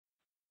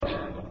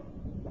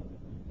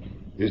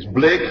is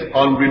Blake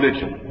on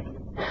religion.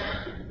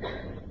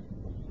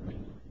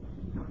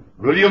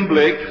 William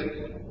Blake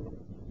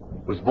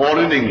was born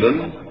in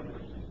England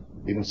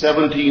in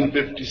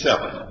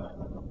 1757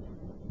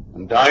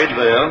 and died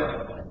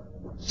there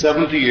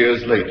 70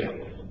 years later,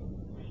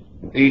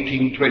 in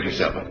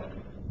 1827.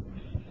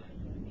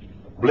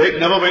 Blake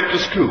never went to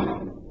school,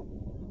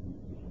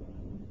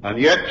 and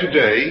yet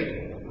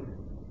today,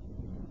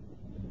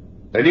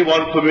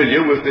 anyone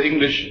familiar with the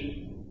English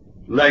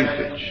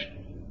language,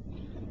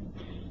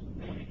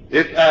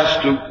 if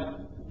asked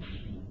to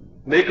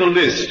make a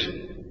list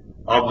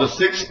of the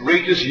 6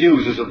 greatest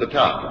users of the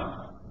tongue,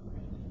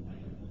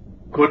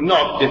 could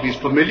not, if he's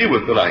familiar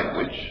with the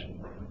language,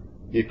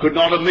 he could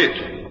not omit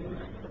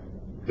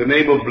the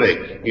name of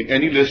Blake in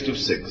any list of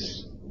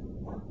 6.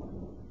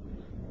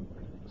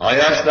 I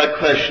asked that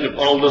question of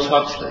Aldous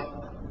Huxley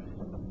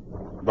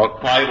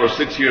about 5 or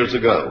 6 years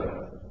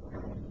ago,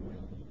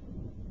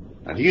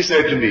 and he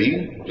said to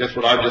me just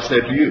what I've just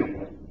said to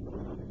you,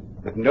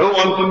 that no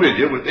one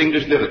familiar with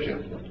English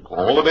literature,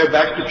 all the way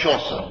back to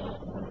Chaucer,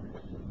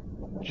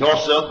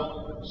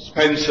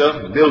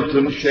 Spencer,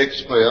 Milton,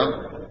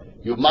 Shakespeare,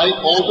 you might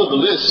alter the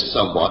list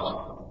somewhat,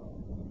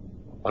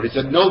 but he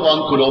said no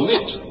one could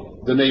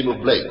omit the name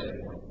of Blake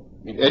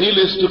in any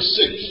list of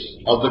 6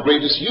 of the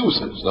greatest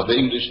users of the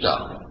English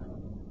tongue.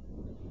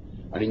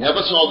 And he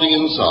never saw the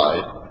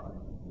inside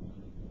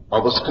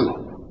of a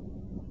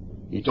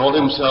school. He taught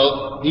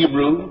himself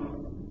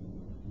Hebrew,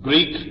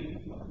 Greek,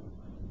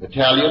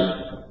 Italian,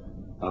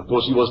 and of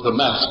course he was the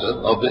master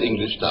of the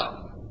English tongue.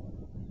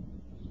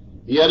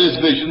 He had his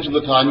visions from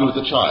the time he was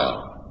a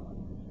child.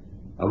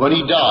 And when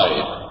he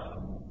died,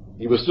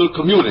 he was still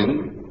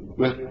communing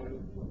with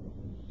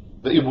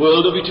the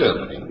world of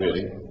eternity,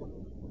 really.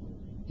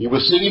 He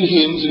was singing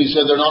hymns, and he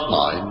said, they're not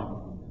mine.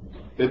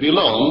 They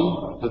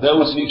belong to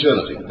those in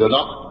eternity. They're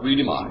not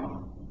really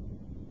mine.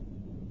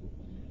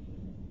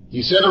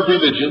 He said of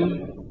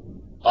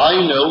religion, I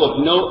know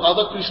of no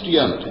other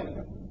Christianity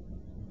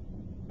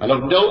and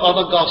of no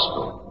other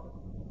gospel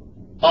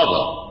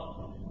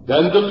other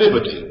than the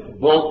liberty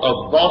both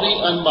of body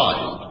and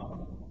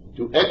mind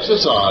to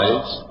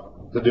exercise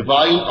the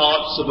divine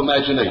arts of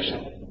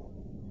imagination.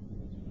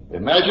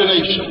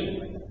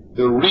 Imagination,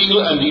 the real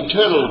and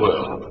eternal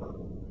world,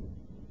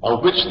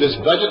 of which this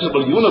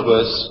vegetable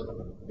universe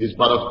is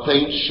but a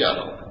faint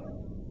shadow,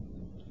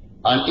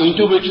 and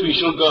into which we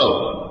shall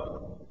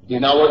go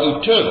in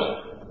our eternal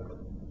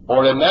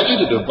or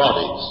imaginative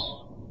bodies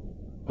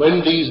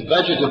when these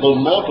vegetable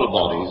mortal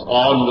bodies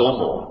are no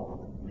more.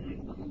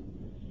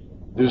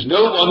 There's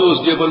no one who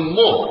has given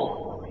more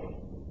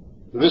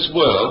to this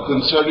world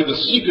concerning the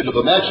secret of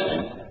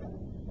imagining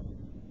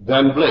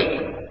than Blake,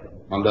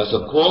 unless,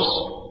 of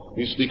course,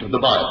 we speak of the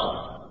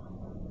Bible.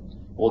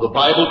 For the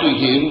Bible to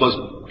him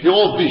was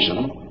pure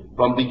vision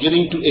from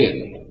beginning to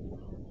end.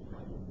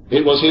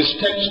 It was his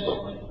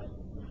textbook.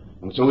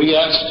 And so he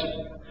asked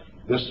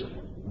this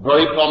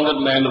very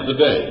prominent man of the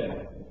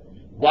day,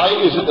 why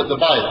is it that the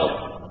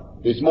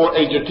Bible is more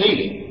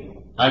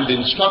entertaining and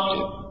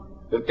instructive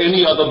than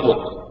any other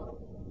book?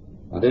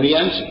 And then he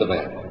answered the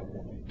man,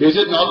 is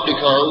it not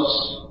because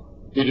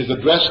it is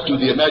addressed to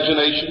the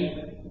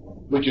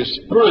imagination, which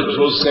is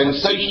spiritual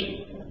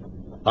sensation,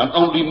 and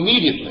only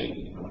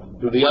mediately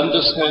to the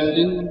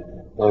understanding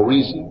or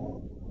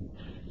reason?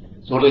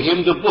 So to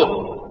him the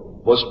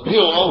book was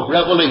pure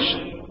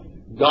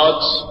revelation,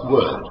 God's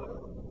Word.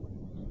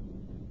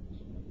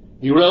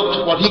 He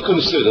wrote what he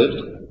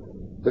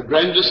considered the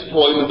grandest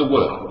poem in the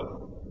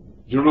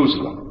world,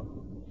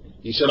 Jerusalem.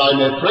 He said, I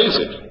may praise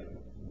it,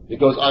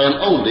 because I am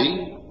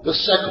only the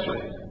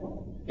secretary.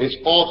 Its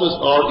authors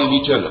are in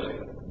eternity.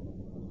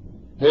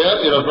 Here,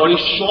 in a very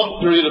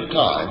short period of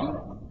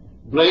time,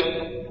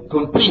 Blake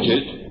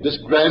completed this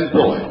grand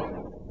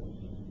poem.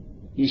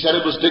 He said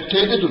it was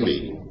dictated to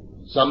me,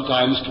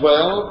 sometimes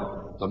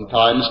 12,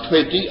 sometimes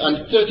 20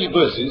 and 30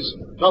 verses,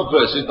 not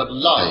verses, but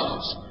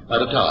lines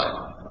at a time.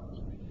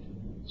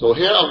 So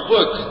here a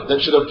work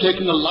that should have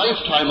taken a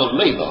lifetime of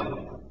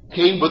labor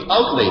came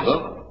without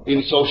labor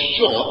in so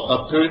short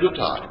a period of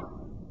time.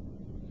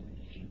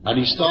 And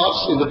he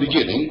starts in the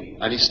beginning,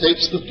 and he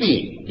states the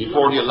theme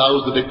before he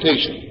allows the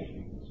dictation.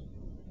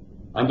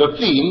 And the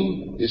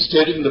theme is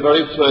stated in the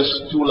very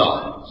first 2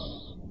 lines.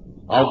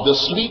 Of the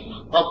sleep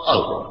of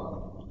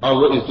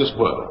Aura is this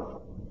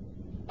world,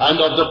 and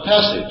of the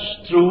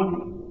passage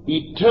through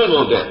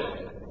eternal death,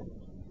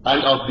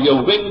 and of the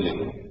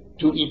awakening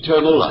to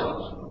eternal life.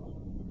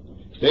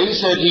 Then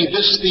said he,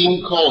 this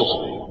theme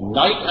calls me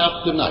night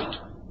after night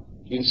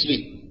in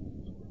sleep,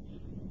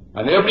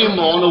 and every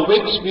morn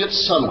awakes me at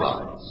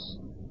sunrise.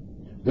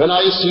 Then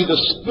I see the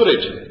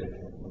Spirit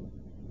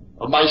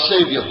of my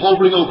Savior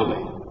hovering over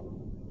me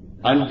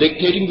and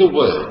dictating the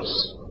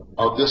words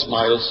of this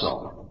mild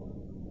song.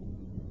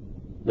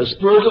 The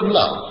Spirit of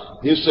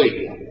love, his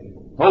Savior,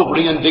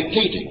 hovering and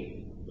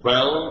dictating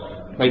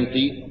 12,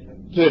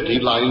 20, 30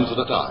 lines at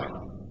a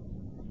time.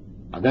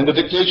 And then the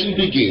dictation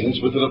begins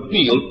with an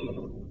appeal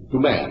to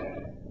man.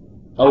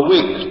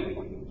 Awake,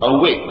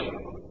 awake,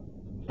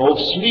 O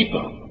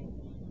sleeper,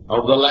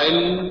 of the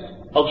land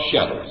of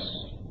shadows.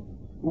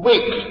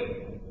 Wake,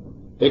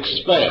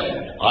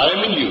 expand. I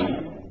am in you,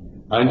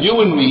 and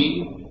you in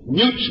me,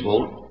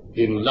 mutual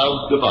in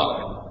love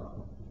divine.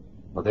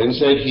 But then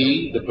said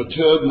he, the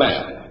perturbed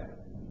man,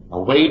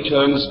 away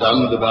turns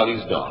down the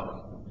valley's dark.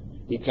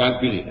 He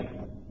can't believe it.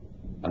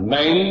 And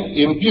man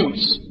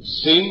imputes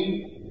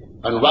sin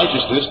and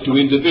righteousness to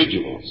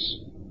individuals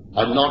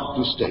and not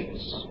to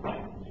states.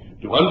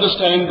 To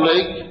understand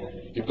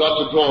Blake, you've got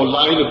to draw a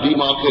line of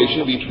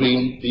demarcation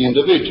between the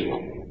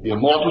individual, the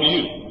immortal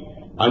you,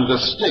 and the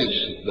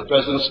state, the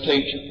present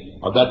state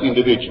of that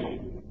individual.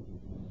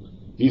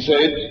 He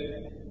said,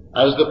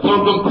 as the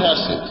pilgrim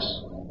passes,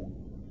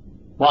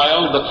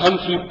 while the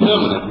country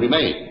permanent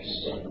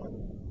remains,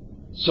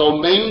 so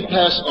men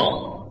pass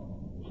on,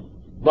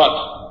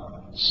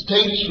 but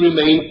states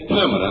remain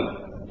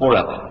permanent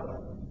forever.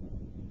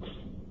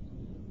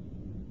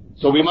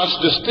 So we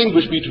must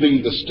distinguish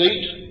between the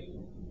state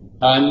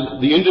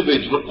and the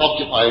individual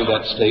occupying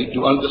that state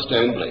to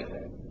understand Blake.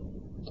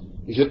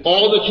 He said,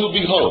 all that you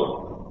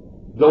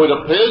behold, though it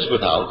appears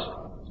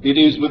without, it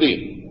is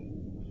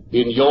within,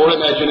 in your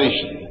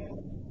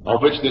imagination,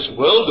 of which this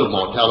world of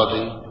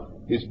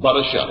mortality is but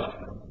a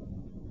shadow.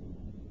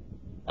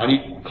 And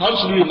he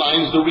constantly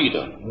reminds the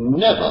reader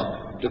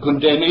never to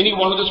condemn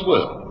anyone of this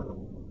world.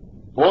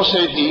 For,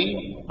 said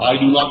he, I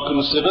do not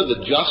consider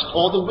the just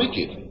or the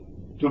wicked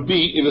to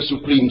be in a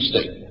supreme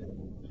state,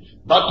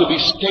 but to be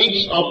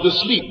states of the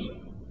sleep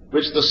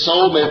which the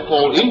soul may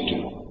fall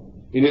into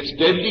in its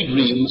deadly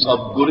dreams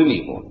of good and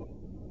evil.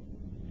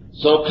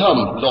 So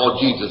come, Lord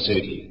Jesus,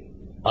 said he,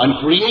 and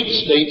create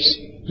states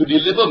to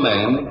deliver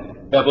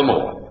man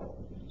evermore.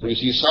 So you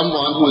see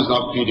someone who is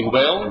not feeling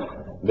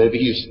well, maybe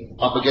he's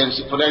up against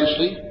it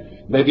financially,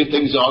 maybe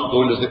things aren't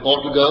going as they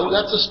ought to go,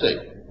 that's a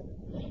state.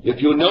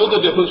 If you know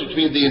the difference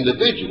between the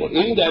individual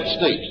in that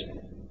state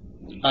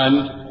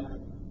and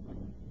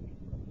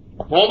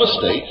a former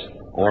state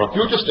or a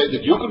future state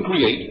that you can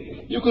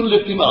create, you can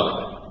lift him out of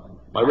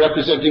it by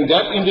representing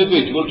that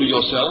individual to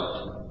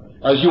yourself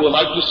as you would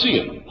like to see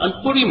him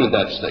and put him in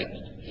that state.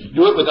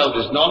 Do it without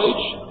his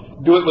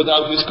knowledge, do it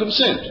without his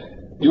consent.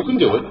 You can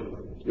do it.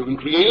 You can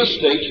create a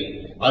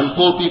state and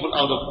pull people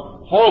out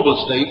of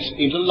horrible states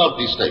into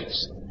lovely states.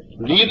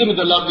 Lead them in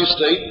the lovely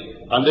state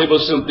and they will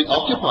simply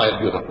occupy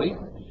it beautifully,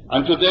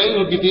 and to them it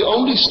will be the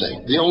only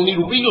state, the only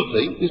real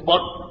thing is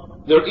what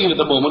they're in at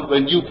the moment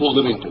when you pull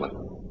them into it.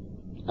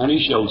 And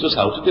he shows us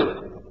how to do it.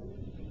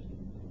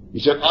 He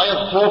said, I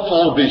have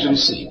fourfold vision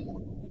seen,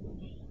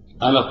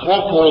 and a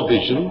fourfold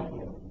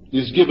vision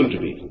is given to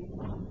me.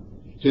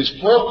 It is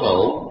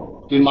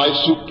fourfold in my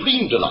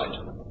supreme delight,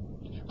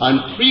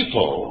 and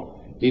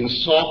threefold in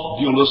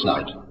soft viewless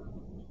night.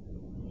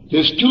 It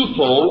is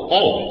twofold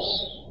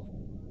always.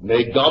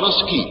 May God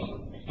us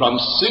keep from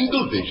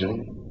single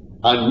vision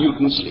and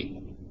mutant sleep.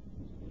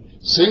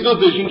 Single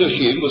vision to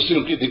him was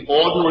simply the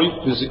ordinary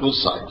physical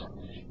sight,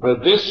 where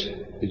this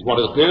is what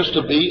it appears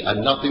to be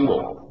and nothing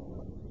more.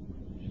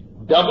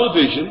 Double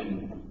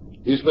vision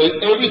is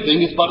when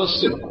everything is but a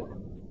symbol.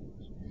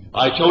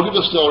 I told you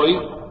the story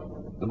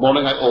the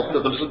morning I opened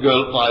of the little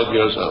girl 5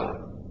 years old.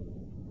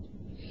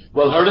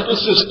 Well, her little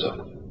sister,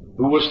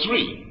 who was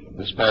 3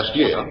 this past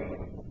year,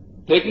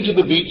 taken to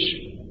the beach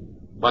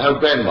by her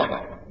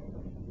grandmother.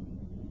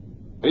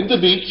 In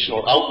the beach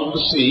or out on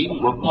the sea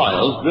were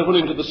piles driven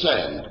into the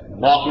sand,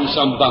 marking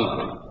some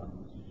bunkering.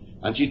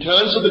 And she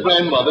turns to the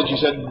grandmother and she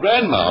said,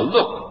 Grandma,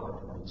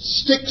 look,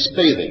 sticks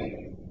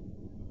bathing.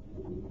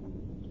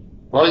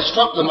 Well, it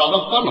struck the mother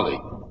funnily,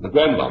 the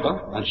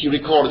grandmother, and she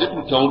recorded it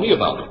and told me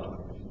about it.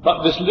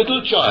 But this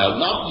little child,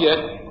 not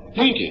yet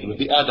painted with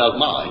the adult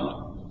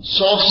mind,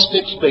 saw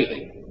sticks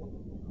bathing.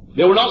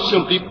 They were not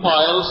simply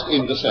piles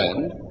in the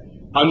sand,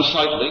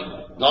 unsightly,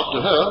 not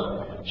to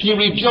her. She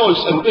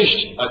rejoiced and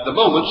wished at the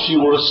moment she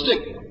were a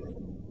stick,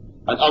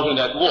 and out in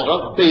that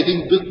water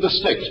bathing with the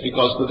sticks,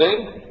 because to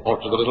them, or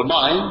to the little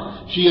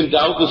mind, she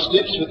endowed the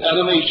sticks with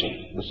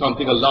animation, with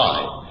something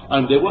alive,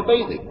 and they were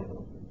bathing.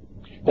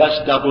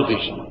 That's double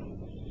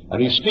vision.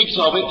 And he speaks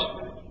of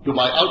it, to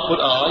my outward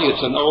eye,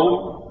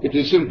 it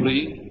is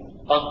simply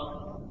a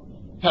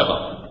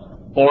heather,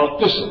 or a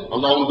thistle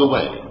along the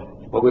way.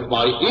 But with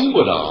my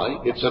inward eye,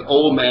 it's an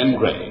old man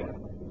gray.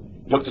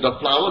 Looked at a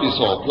flower, he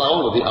saw a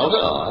flower with the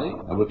outer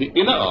eye, and with the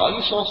inner eye,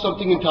 he saw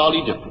something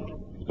entirely different.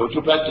 Don't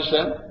you practice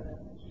that?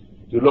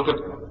 You look at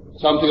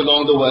something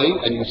along the way,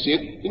 and you see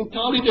it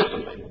entirely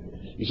differently.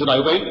 He said, I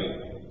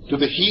went to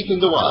the heath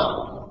and the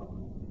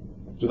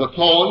wild, to the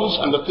thorns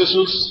and the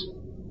thistles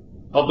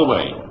of the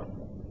way.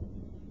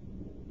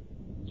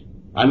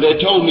 And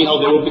they told me how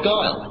they were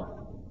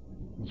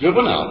beguiled,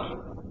 driven out,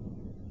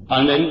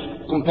 and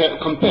then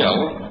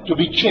compelled to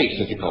be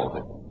chased, as he called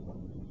it.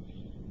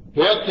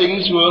 Here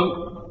things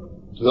were,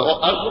 to the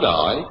outward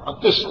eye,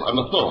 a thistle and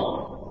a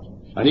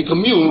thorn. And he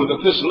communed with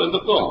the thistle and the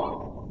thorn.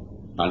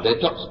 And they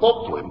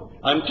spoke to him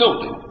and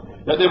told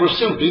him that they were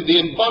simply the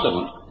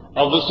embodiment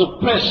of the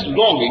suppressed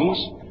longings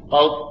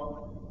of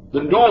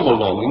the normal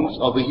longings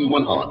of the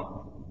human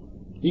heart.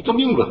 He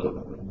communed with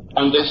them,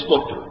 and they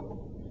spoke to him.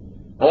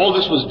 All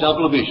this was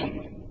double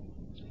vision.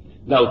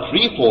 Now,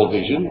 threefold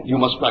vision, you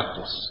must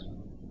practice.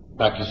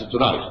 Practice it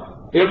tonight.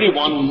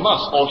 Everyone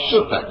must or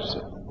should practice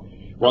it.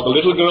 What the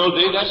little girl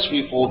did, that's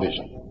threefold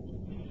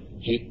vision.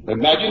 She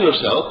imagined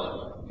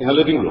herself in a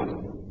living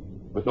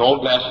room with all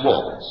glass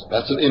walls.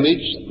 That's an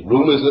image, the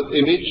room is an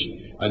image,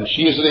 and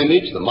she is an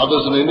image, the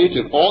mother's an image,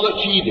 and all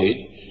that she did,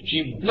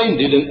 she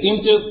blended and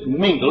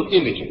intermingled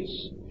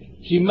images.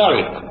 She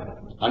married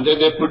them, and then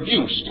they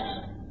produced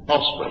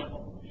offspring.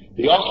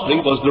 The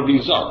offspring was the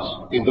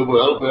result in the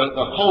world where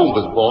a home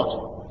was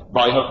bought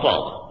by her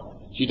father.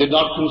 She did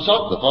not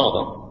consult the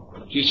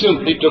father. She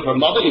simply took her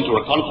mother into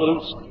her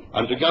confidence,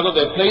 and together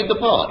they played the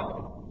part.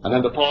 And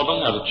then the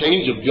father had a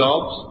change of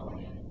jobs,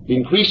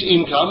 increased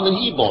income, and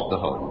he bought the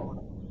home.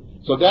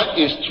 So that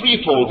is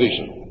threefold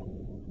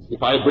vision.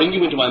 If I bring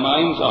you into my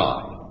mind's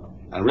eye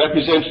and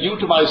represent you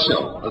to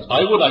myself as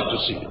I would like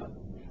to see you,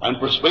 and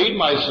persuade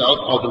myself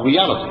of the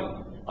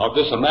reality of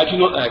this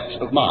imaginal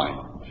act of mine,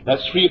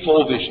 that's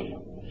threefold vision.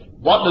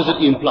 What does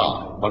it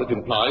imply? Well, it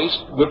implies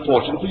good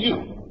fortune for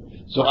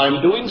you. So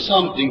I'm doing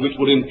something which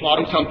would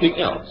imply something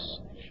else.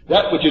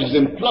 That which is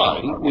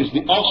implying is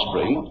the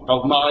offspring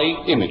of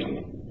my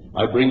imagery.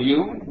 I bring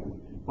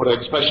you, put an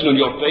expression on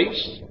your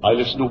face, I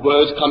listen to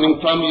words coming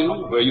from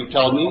you, where you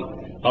tell me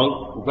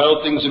how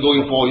well things are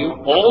going for you.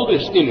 All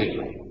this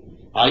imagery,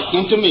 I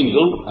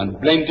intermingle and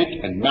blend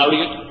it and marry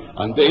it,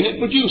 and then it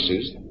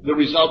produces the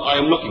result I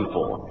am looking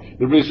for.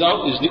 The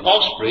result is the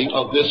offspring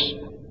of this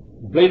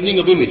blending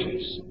of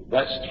images.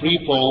 That's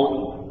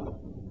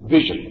threefold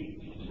vision.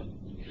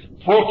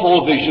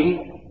 Fourfold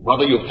vision,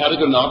 whether you've had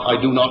it or not,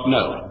 I do not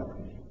know.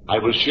 I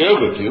will share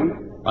with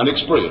you an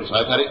experience.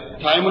 I've had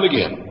it time and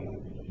again.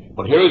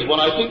 But here is one.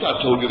 I think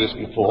I've told you this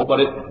before, but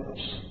it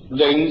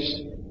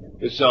lends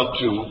itself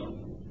to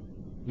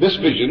this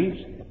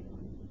vision,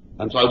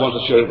 and so I want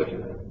to share it with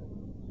you.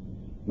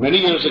 Many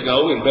years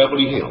ago in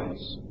Beverly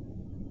Hills,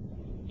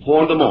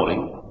 4 in the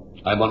morning,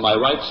 I'm on my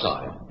right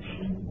side,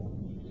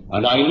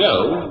 and I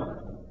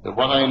know that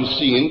what I am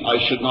seeing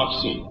I should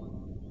not see.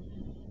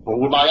 For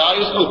with my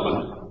eyes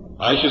open,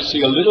 I should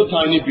see a little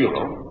tiny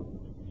bureau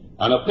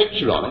and a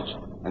picture on it,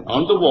 and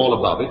on the wall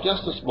above it,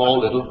 just a small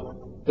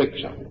little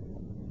picture.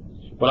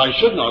 But I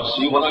should not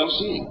see what I'm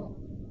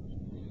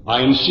seeing.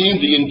 I am seeing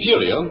the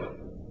interior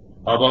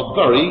of a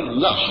very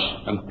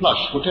lush and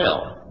plush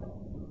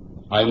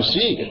hotel. I am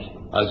seeing it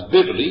as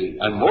vividly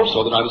and more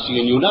so than I'm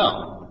seeing you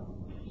now.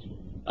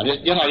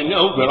 And yet I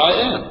know where I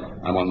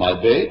am. I'm on my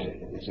bed.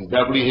 It's in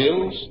Beverly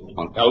Hills,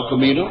 on El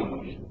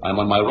Camino. I'm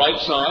on my right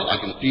side. I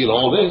can feel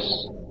all this.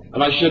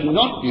 And I should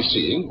not be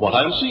seeing what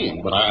I'm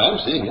seeing, but I am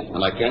seeing it,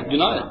 and I can't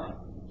deny it.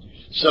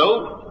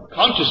 So,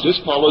 consciousness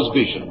follows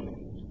vision.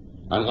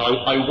 And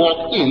I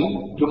walk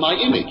into my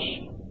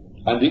image,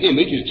 and the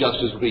image is just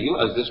as real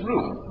as this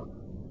room.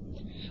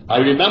 I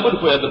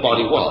remembered where the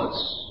body was,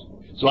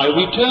 so I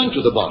returned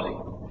to the body.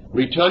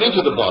 Returning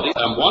to the body,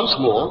 I'm once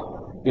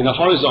more in a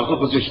horizontal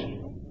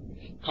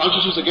position.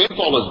 Consciousness again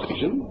follows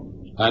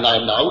vision, and I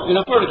am now in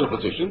a vertical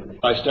position.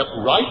 I step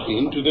right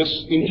into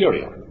this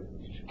interior.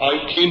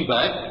 I came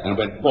back and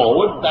went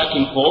forward, back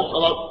and forth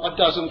about a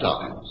dozen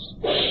times.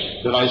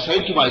 Then I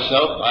said to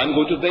myself, I'm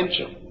going to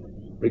venture.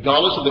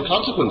 Regardless of the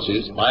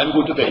consequences, I am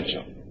going to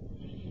venture.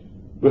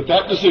 With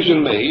that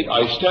decision made,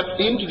 I stepped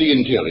into the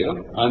interior,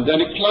 and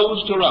then it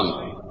closed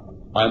around me.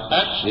 I'm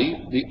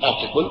actually the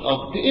occupant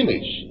of the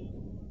image.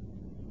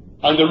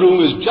 And the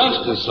room is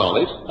just as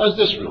solid as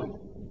this room.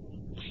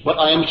 But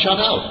I am shut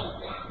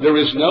out. There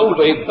is no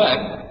way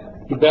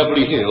back to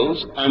Beverly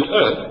Hills and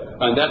Earth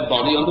and that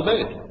body on the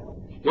bed.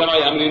 Here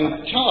I am in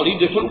an entirely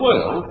different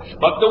world,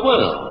 but the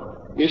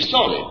world is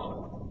solid.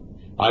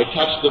 I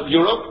touch the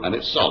bureau, and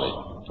it's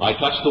solid. I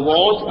touch the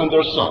walls, and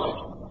they're solid.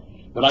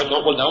 Then I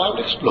thought, well, now I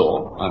will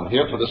explore. I'm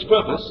here for this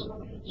purpose.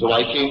 So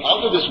I came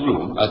out of this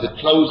room as it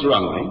closed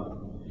around me,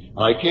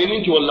 and I came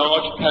into a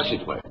large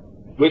passageway,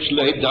 which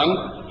led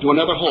down to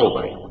another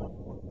hallway.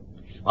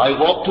 I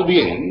walked to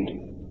the end,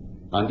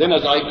 and then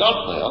as I got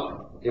there,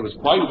 it was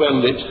quite well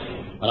lit,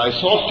 and I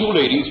saw 2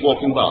 ladies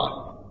walking by.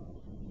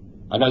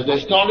 And as they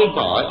started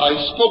by,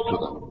 I spoke to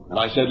them, and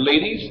I said,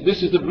 ladies,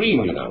 this is a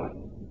dream, you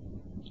know.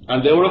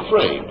 And they were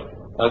afraid,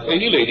 as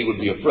any lady would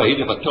be afraid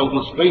if a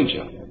total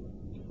stranger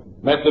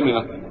met them in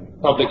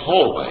a public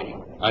hallway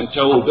and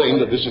told them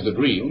that this is a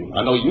dream.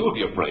 I know you would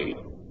be afraid.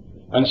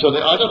 And so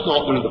they either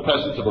thought they were in the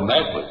presence of a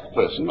mad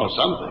person or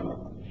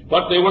something,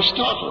 but they were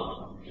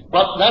startled.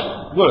 But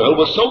that world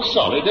was so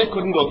solid they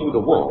couldn't go through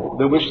the wall.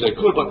 They wished they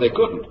could, but they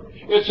couldn't.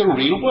 It's a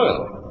real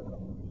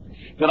world.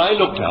 Then I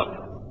looked up,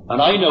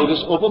 and I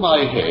noticed over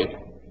my head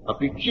a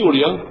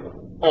peculiar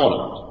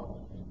ornament.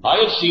 I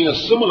had seen a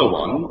similar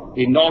one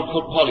in North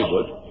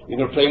Hollywood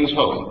in a friend's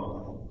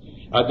home.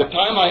 At the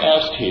time I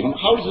asked him,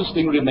 how does this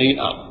thing remain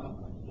up?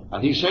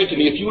 And he said to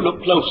me, if you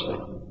look closely,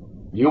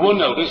 you will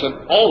notice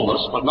an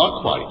almost, but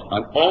not quite,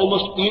 an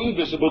almost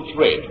invisible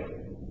thread.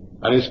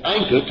 And is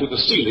anchored to the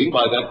ceiling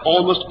by that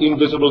almost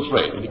invisible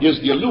thread. It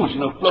gives the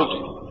illusion of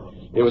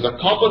floating. It was a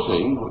copper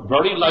thing,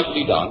 very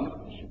lightly done,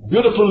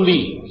 beautiful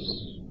leaves,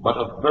 but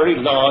a very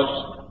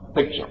large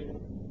picture.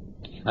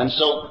 And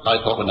so I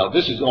thought, well, now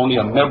this is only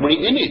a memory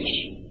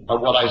image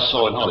of what I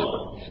saw in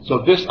Hollywood.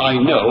 So this I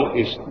know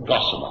is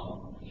gossamer.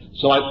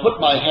 So I put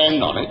my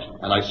hand on it,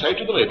 and I said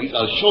to the ladies,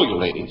 I'll show you,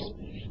 ladies.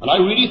 And I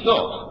really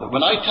thought that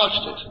when I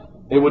touched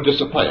it, it would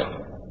disappear.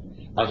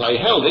 As I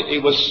held it,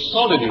 it was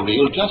solidly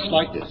real, just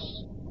like this.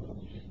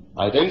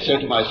 I then said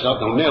to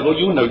myself, now Neville,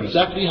 you know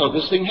exactly how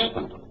this thing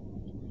happened.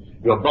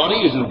 Your body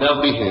is in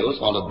Beverly Hills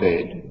on a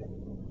bed.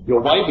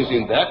 Your wife is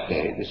in that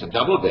bed. It's a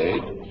double bed.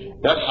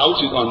 That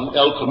house is on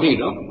El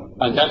Camino,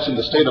 and that's in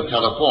the state of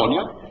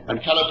California,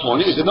 and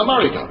California is in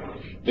America.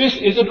 This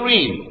is a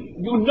dream.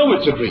 You know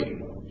it's a dream.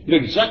 You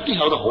know exactly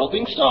how the whole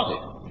thing started.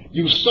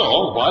 You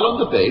saw, while on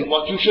the bed,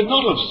 what you should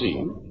not have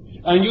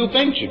seen, and you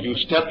ventured. You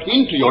stepped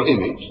into your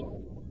image,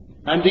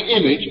 and the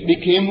image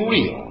became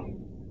real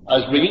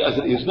as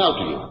it is now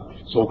to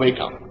you. So wake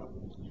up.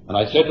 And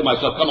I said to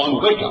myself, come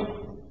on, wake up.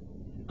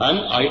 And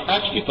I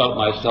actually felt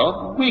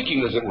myself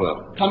waking, as it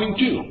were, coming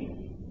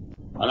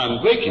to. And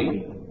I'm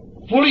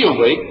waking, fully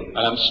awake, and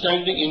I'm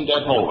standing in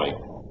that hallway.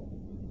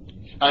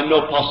 And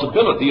no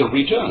possibility of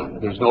return.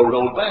 There's no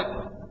road back.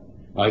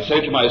 I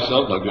say to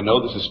myself, now you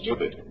know this is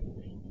stupid.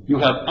 You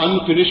have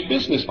unfinished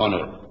business on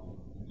earth.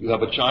 You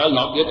have a child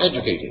not yet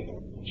educated.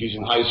 She's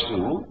in high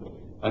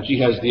school, and she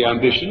has the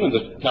ambition and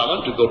the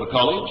talent to go to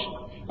college.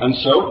 And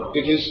so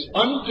it is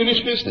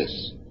unfinished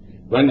business.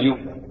 When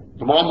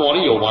tomorrow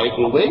morning your wife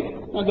will wake,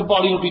 and the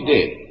body will be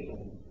dead.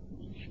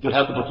 You'll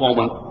have to perform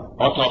an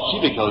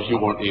autopsy because you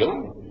weren't ill,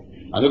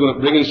 and they're going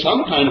to bring in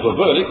some kind of a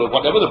verdict, but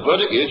whatever the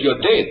verdict is,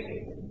 you're dead.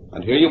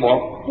 And here you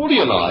are, fully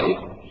alive,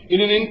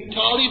 in an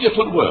entirely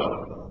different world.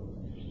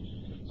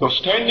 So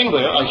standing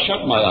there, I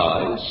shut my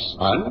eyes,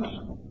 and,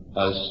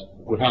 as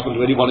would happen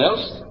to anyone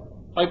else,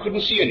 I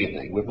couldn't see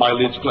anything with my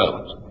lids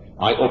closed.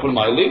 I opened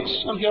my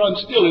lids, and here I'm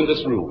still in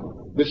this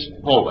room, this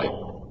hallway.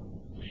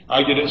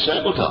 I did it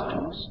several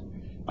times,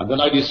 and then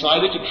I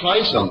decided to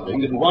try something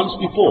that once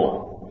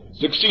before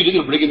succeeded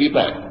in bringing me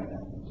back,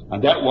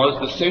 and that was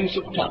the sense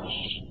of touch.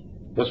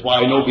 That's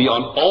why I know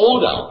beyond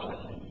all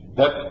doubt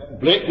that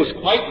Blake was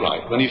quite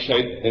right when he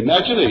said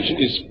imagination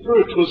is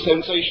spiritual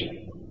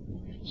sensation.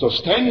 So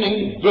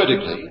standing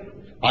vertically,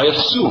 I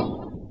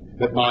assumed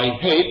that my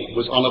head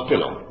was on a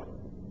pillow.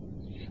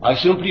 I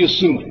simply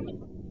assumed it,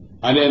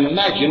 and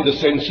imagined the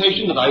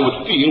sensation that I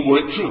would feel were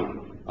it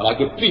true, and I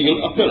could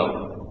feel a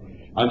pillow.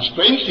 And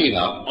strangely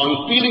enough,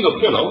 on feeling a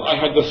pillow, I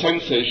had the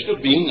sensation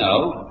of being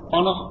now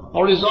on a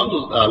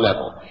horizontal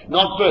level,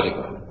 not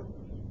vertical.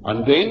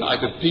 And then I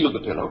could feel the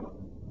pillow.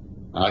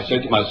 And I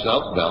said to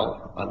myself,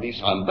 well, at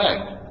least I'm back.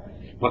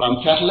 But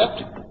I'm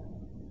cataleptic.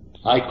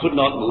 I could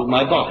not move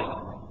my body.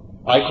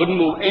 I couldn't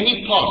move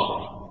any part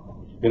of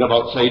it. In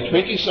about, say,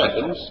 20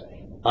 seconds,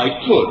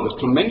 I could, with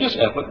tremendous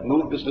effort,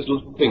 move this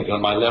little finger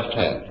on my left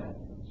hand.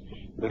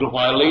 A little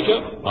while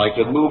later, I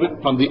could move it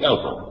from the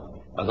elbow.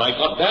 As I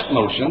got that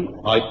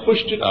motion, I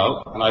pushed it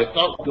out, and I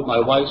felt to my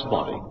wife's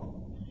body.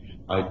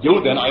 I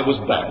knew then I was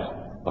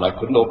back, but I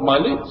couldn't open my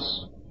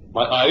lids.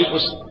 My eyes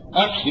were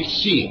actually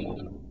sealed.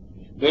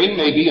 Then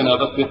maybe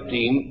another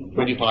 15,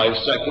 25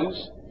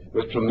 seconds,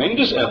 with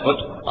tremendous effort,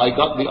 I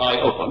got the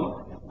eye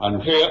open,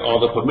 and here are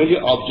the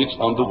familiar objects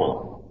on the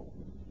wall.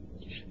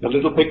 The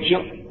little picture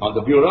on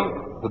the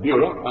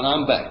bureau, and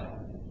I'm back.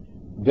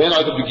 Then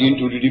I could begin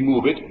to really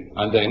move it,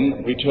 and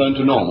then return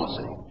to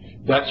normalcy.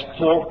 That's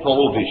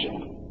fourfold vision.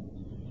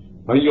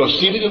 When you're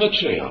seated in a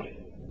chair,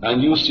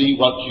 and you see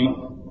what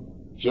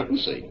you shouldn't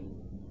see.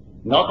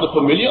 Not the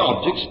familiar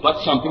objects,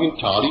 but something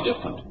entirely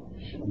different.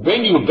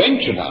 When you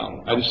venture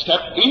now and step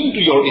into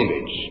your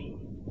image,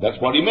 that's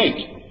what he meant.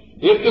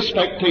 If the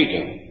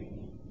spectator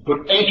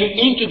could enter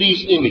into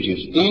these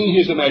images in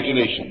his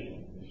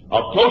imagination,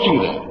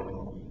 approaching them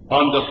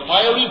on the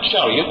fiery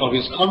chariot of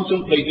his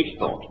contemplative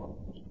thought,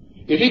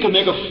 if he could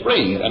make a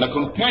friend and a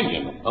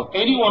companion of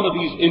any one of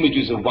these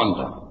images of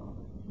wonder,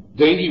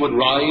 then he would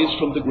rise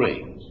from the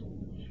grave.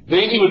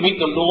 Then he would meet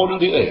the Lord in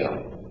the air,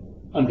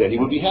 and then he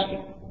would be happy.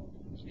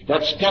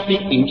 That's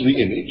stepping into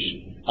the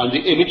image, and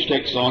the image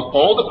takes on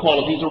all the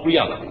qualities of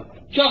reality,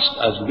 just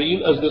as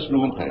real as this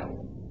room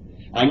held.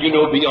 And you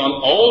know beyond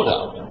all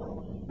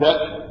doubt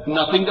that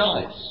nothing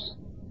dies.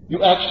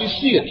 You actually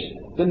see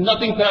it, that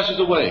nothing passes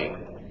away,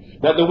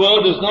 that the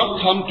world does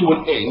not come to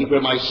an end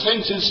where my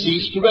senses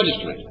cease to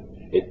register it.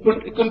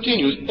 It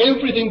continues,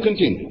 everything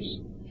continues.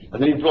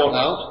 And then he brought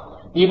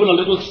out even a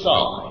little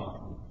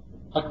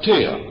sigh, a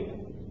tear,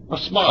 a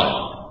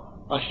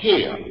smile, a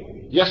hair.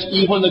 Yes,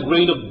 even a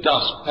grain of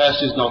dust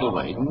passes not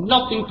away.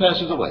 Nothing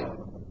passes away.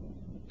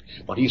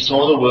 But he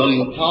saw the world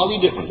entirely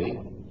differently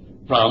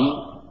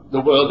from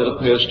the world that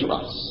appears to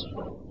us.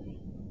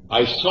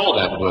 I saw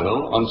that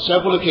world on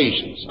several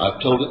occasions.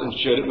 I've told it and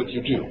shared it with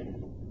you too.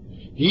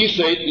 He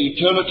said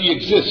eternity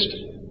exists,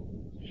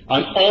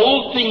 and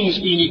all things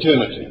in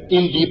eternity,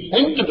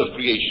 independent of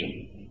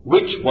creation,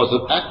 which was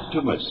an act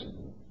of mercy.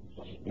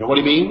 You know what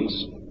he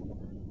means?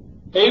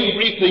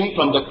 Everything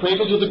from the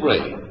cradle to the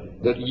grave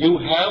that you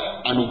have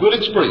and will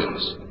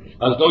experience,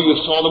 as though you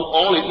saw them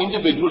all in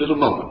individual little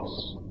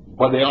moments,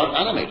 but they aren't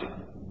animated.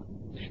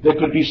 They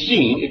could be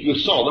seen if you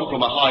saw them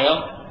from a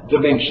higher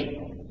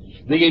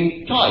dimension, the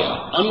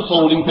entire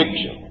unfolding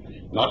picture,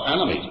 not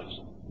animated.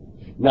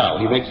 Now,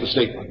 he makes the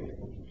statement,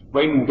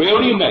 when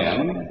weary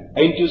man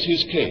enters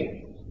his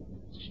cave,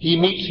 he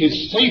meets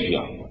his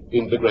Savior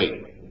in the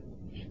grave.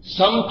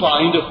 Some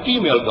find a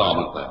female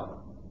garment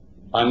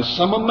there, and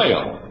some a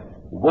male,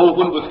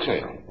 woven with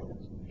care,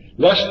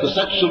 lest the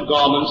sexual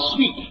garment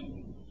sweet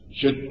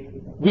should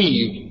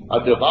weave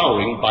a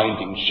devouring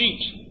binding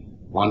sheet,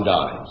 one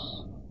dies.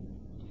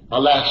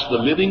 Alas, the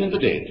living and the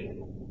dead,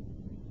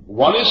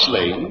 one is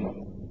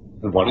slain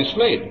and one is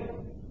flayed.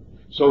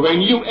 So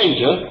when you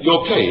enter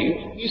your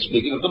cave, he's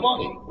speaking of the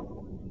body,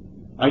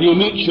 and you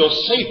meet your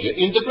Savior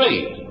in the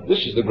grave.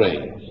 This is the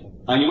grave.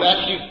 And you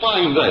actually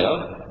find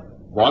there,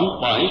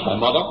 one finds my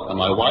mother and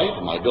my wife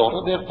and my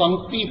daughter, they have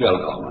found female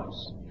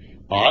garments.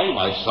 I,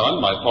 my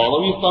son, my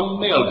father, we found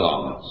male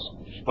garments.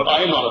 But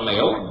I am not a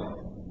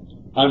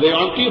male, and they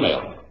aren't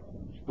female.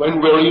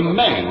 When we're a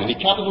man, and he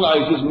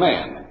capitalizes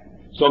man,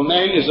 so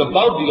man is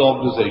above the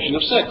organization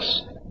of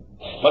sex.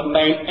 But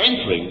man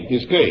entering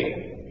his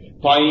cave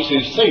finds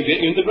his Savior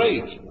in the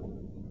grave.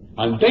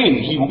 And then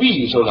he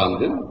weaves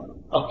around him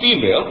a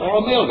female or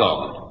a male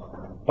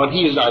garment. But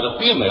he is neither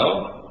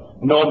female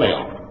nor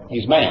male.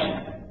 He's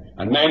man.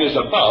 And man is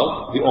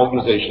above the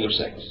organization of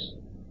sex.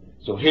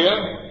 So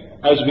here,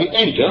 as we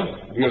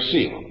enter, we are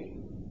sealed.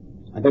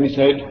 And then he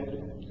said,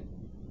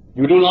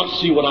 you do not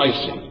see what I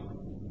see.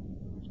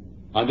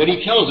 And then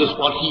he tells us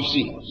what he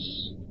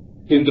sees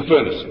in the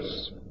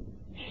furnaces.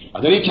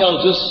 And then he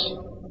tells us,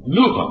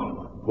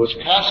 Luba was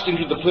cast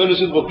into the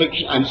furnaces of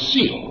affliction and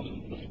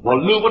sealed. Well,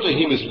 Luba to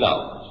him is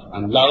love,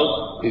 and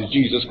love is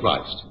Jesus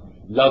Christ.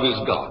 Love is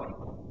God,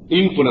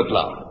 infinite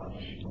love.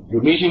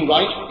 You meet him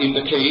right in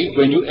the cave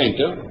when you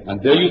enter,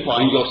 and there you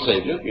find your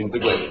Savior in the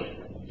grave.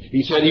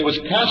 He said he was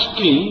cast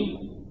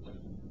in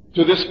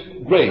to this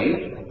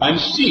grave and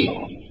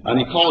sealed, and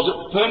he calls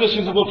it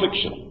furnaces of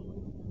affliction.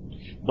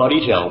 But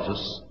he tells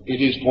us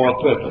it is for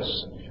a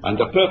purpose, and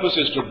the purpose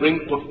is to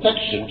bring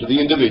perfection to the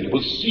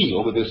individual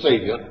sealed with his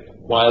Savior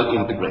while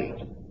in the grave.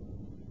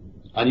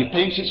 And he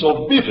paints it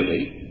so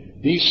vividly,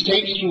 these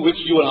states through which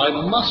you and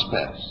I must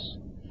pass,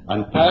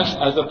 and pass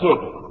as a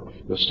pilgrim.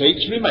 The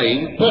states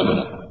remain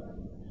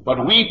permanent,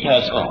 but we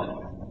pass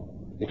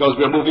on, because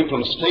we're moving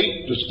from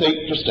state to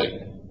state to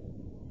state.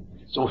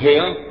 So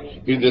here,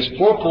 in this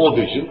fourfold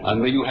vision,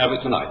 and may you have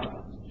it tonight,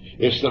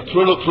 it's the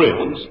thrill of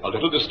thrills, a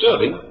little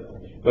disturbing,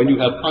 when you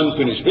have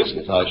unfinished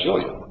business, I assure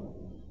you.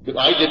 Because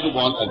I didn't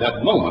want at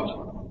that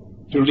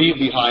moment to leave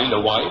behind a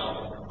wife,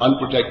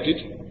 unprotected,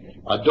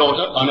 a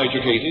daughter,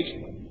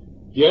 uneducated.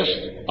 Yes,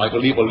 I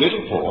could leave a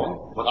little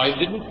for, but I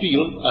didn't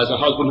feel, as a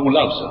husband who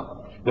loves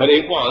her, that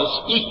it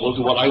was equal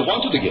to what I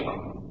wanted to give her.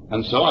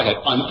 And so I had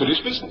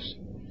unfinished business.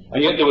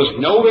 And yet there was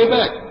no way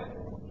back.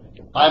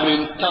 I'm in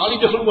an entirely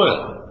different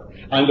world,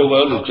 and the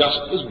world is just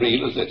as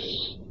real as this.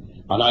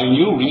 And I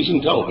knew,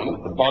 reason told me,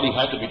 the body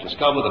had to be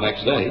discovered the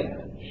next day.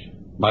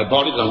 My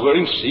body that I'm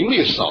wearing seemingly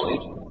is solid,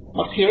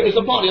 but here is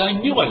a body. I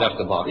knew I left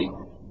the body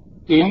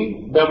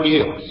in Beverly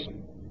Hills.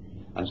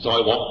 And so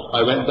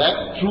I went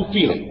back through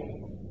feeling.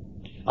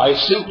 I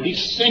simply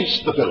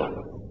sensed the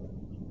fellow.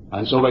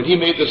 And so when he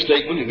made the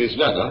statement in his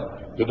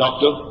letter to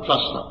Dr.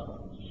 Trussner,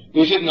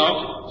 is it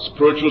not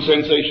spiritual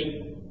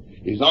sensation?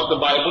 Is not the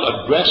Bible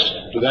addressed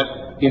to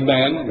that in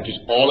man, which is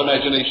all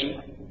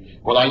imagination?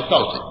 Well, I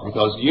felt it,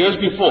 because years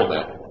before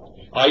that,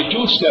 I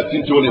too stepped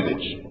into an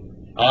image.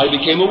 I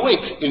became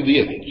awake in the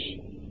image.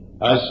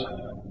 As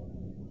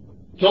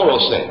Thoreau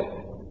said,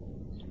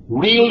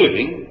 real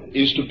living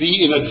is to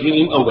be in a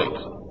dream awake.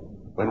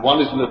 When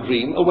one is in a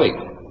dream awake.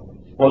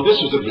 Well,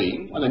 this was a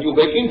dream, and then you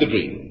wake in the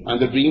dream,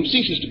 and the dream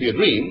ceases to be a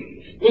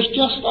dream. It's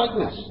just like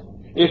this.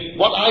 If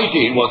what I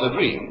did was a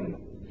dream,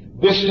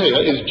 this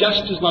here is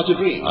just as much a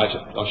dream, I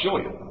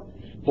assure you.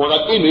 For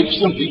that image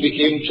simply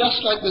became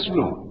just like this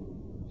room.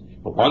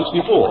 But once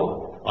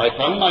before, I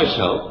found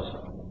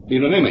myself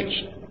in an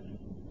image,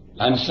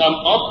 and some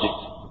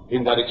object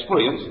in that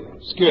experience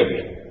scared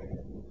me.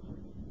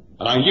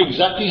 And I knew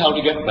exactly how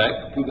to get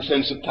back to the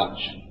sense of touch.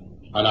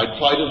 And I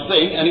tried a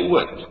thing, and it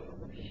worked.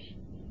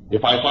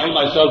 If I find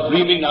myself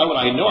dreaming now, and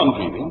I know I'm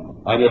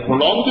dreaming, I may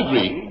prolong the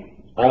dream,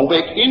 or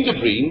wake in the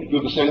dream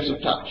through the sense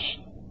of touch.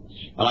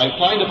 And I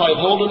find if I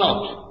hold an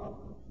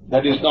object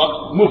that is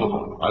not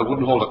movable, I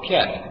wouldn't hold a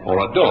cat, or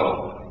a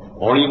dog,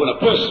 or even a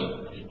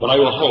person, but I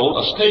will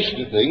hold a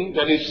stationary thing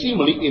that is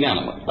seemingly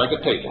inanimate, like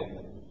a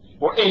table,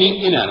 or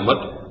any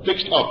inanimate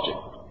fixed object.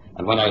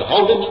 And when I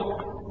hold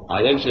it,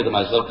 I then say to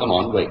myself, come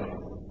on, wait,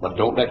 but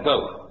don't let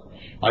go.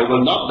 I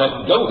will not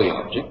let go of the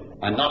object,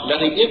 and not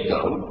letting it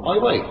go, I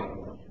wait.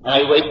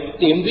 I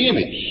wait in the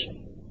image,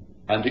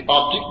 and the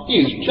object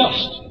is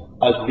just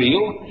as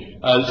real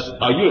as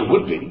I knew it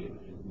would be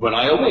when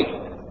I awake.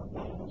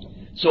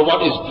 So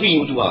what is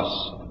dream to us?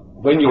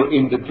 When you're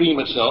in the dream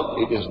itself,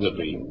 it isn't a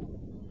dream.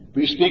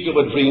 We speak of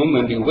a dream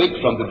when we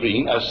wake from the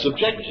dream as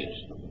subjective.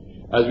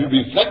 As we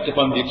reflect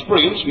upon the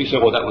experience, we say,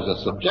 well, that was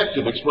a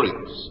subjective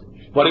experience.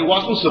 But it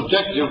wasn't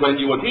subjective when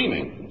you were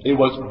dreaming. It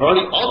was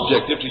very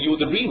objective to you,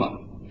 the dreamer.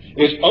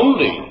 It's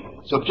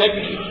only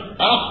subjective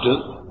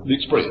after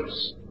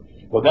experience.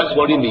 Well, that's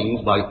what he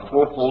means by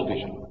fourfold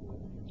vision.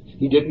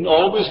 He didn't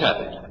always have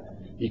it.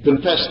 He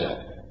confessed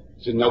that.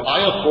 He said, now I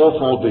have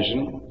fourfold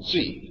vision,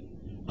 see,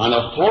 and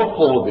a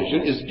fourfold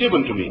vision is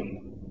given to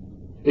me.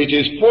 It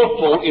is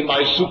fourfold in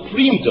my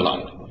supreme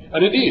delight,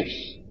 and it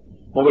is.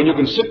 For when you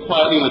can sit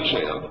quietly in a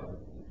chair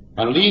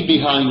and leave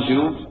behind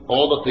you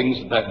all the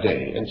things of that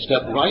day and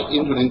step right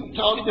into an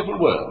entirely different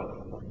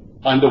world,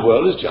 and the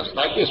world is just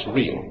like this,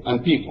 real,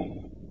 and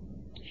people.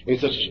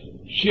 It's a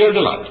sheer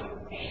delight.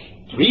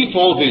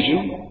 Threefold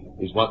vision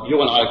is what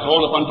you and I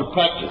call upon to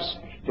practice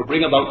to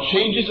bring about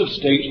changes of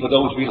state for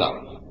those we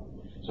love.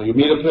 So you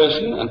meet a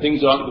person and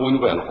things aren't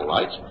going well, all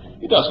right?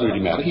 It doesn't really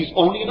matter. He's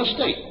only in a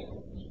state.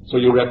 So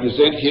you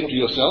represent him to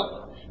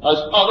yourself as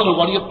other than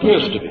what he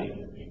appears to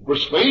be.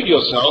 Persuade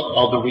yourself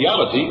of the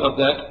reality of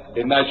that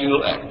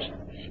imaginal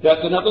act.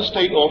 That's another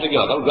state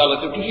altogether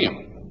relative to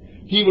him.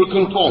 He will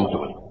conform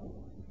to it.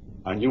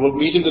 And you will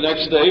meet him the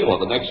next day or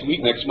the next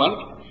week, next month,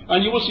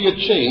 and you will see a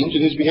change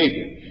in his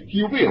behavior.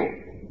 He will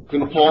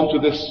conform to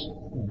this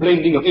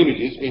blending of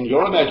images in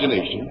your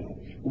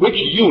imagination, which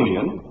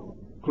union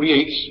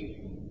creates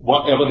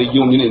whatever the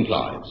union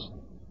implies,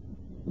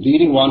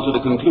 leading one to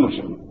the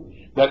conclusion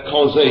that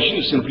causation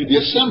is simply the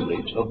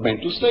assemblage of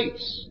mental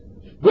states,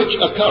 which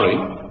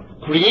occurring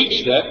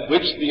creates that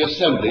which the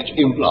assemblage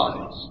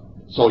implies.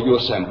 So you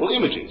assemble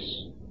images.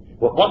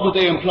 But what do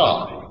they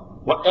imply?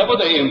 Whatever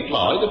they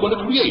imply, they're going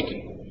to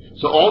create.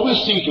 So always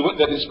see to it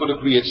that it's going to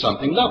create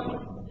something lovely.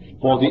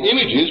 For the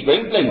images,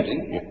 when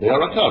blending, if they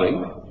are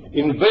occurring,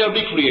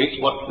 invariably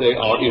creates what they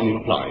are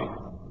implying.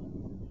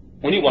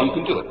 Anyone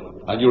can do it,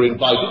 and you're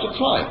invited to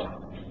try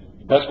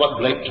it. That's what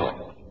Blake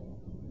taught.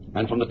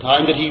 And from the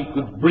time that he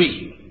could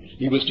breathe,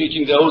 he was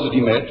teaching those that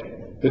he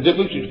met the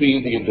difference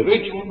between the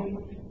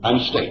individual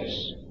and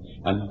states,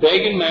 and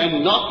begging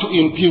man not to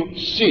impute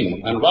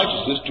sin and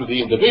righteousness to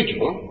the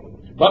individual,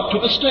 but to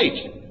the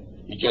state.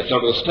 He gets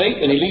out of the state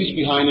and he leaves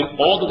behind him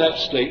all of that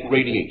state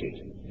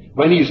radiated.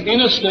 When he's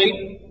in a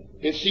state,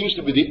 it seems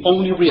to be the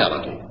only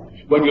reality.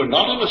 When you're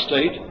not in a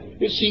state,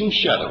 it seems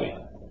shadowy,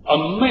 a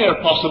mere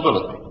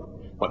possibility,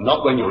 but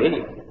not when you're in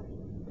it.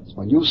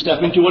 When you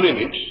step into an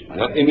image, and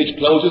that image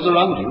closes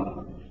around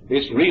you,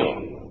 it's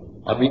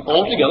real. I mean,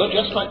 altogether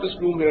just like this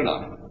room here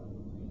now.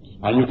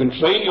 And you can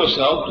train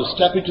yourself to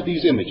step into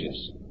these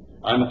images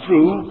and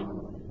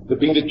prove the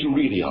being that you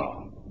really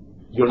are.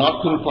 You're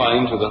not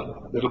confined to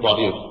the little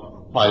body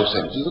of five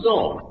senses at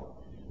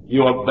all.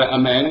 You are a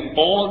man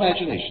all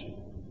imagination.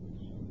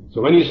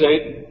 So when he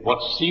said, what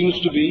seems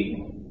to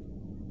be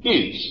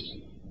is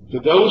to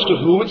those to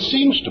whom it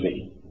seems to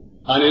be,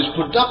 and is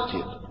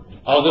productive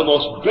of the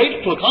most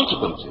grateful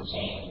consequences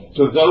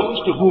to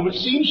those to whom it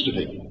seems to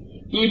be,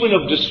 even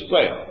of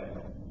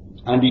despair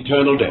and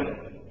eternal death.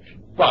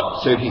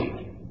 But, said he,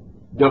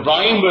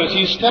 divine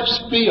mercy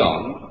steps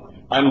beyond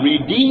and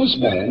redeems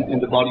man in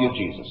the body of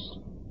Jesus.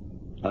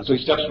 And so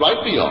he steps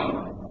right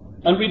beyond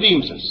and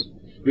redeems us.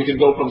 We can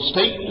go from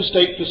state to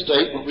state to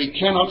state, but we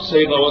cannot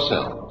save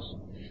ourselves.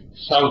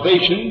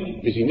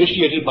 Salvation is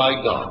initiated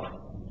by God.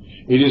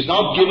 It is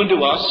not given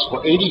to us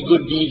for any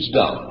good deeds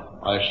done,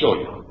 I assure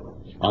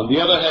you. On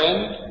the other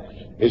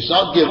hand, it's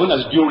not given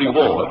as due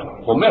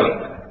reward for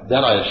merit,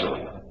 that I assure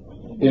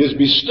you. It is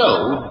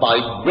bestowed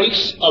by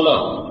grace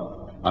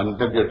alone, and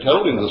then we're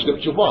told in the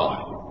Scripture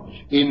why.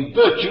 In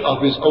virtue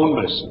of His own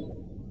mercy.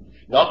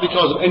 Not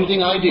because of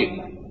anything I did,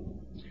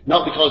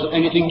 not because of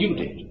anything you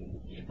did.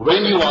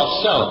 When you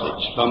are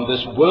salvaged from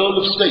this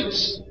world of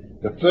states,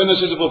 the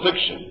furnaces of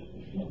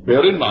affliction,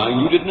 bear in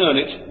mind you didn't earn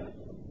it.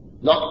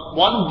 Not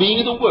one being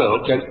in the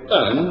world can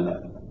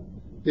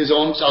earn his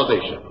own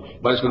salvation,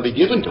 but it's going to be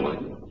given to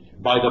him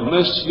by the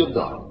mercy of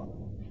God.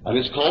 And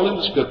it's called in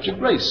the Scripture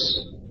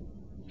grace,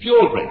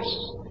 pure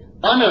grace,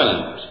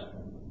 unearned.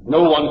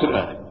 No one can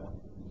earn it.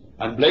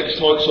 And Blake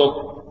saw it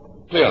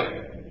so clearly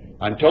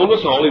and told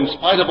us all, in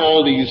spite of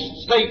all these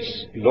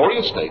states,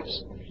 glorious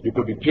states, you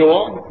could be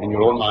pure in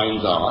your own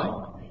mind's eye,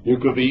 you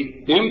could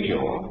be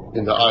impure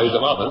in the eyes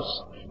of others,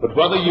 but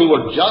whether you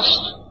were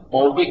just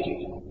or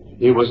wicked,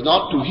 it was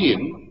not to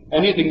him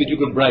anything that you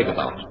could brag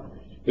about,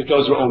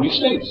 because there were only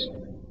states.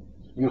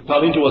 You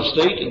fell into a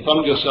state and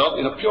found yourself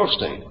in a pure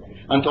state,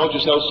 and thought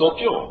yourself so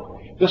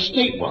pure. The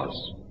state was.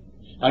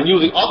 And you,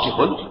 the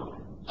occupant,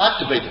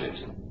 activated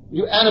it.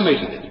 You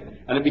animated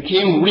it, and it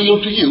became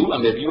real to you,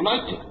 and maybe you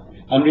liked it,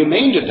 and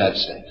remained in that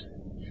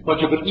state. But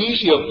you could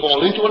easily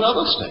fall into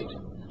another state,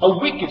 a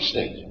wicked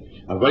state.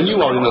 And when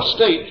you are in a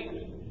state,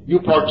 you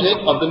partake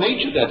of the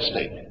nature of that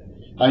state,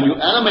 and you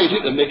animate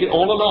it and make it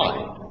all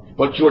alive.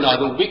 But you're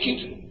neither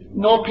wicked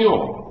nor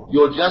pure.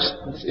 You're just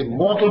this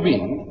immortal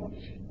being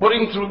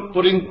putting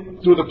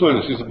through the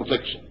furnaces of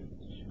affliction.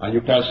 And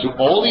you pass through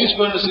all these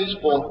furnaces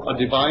for a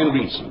divine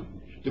reason,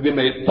 to be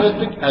made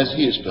perfect as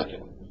He is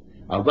perfect.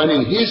 And when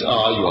in His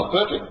eye you are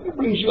perfect, it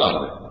brings you out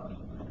of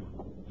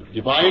it.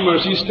 Divine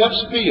mercy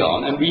steps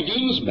beyond and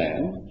redeems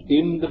man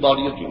in the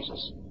body of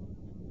Jesus.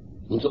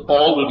 And so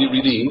all will be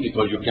redeemed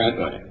because you can't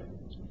earn it.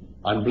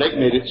 And Blake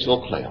made it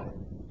so clear.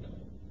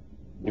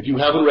 If you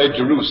haven't read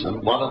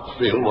Jerusalem, what a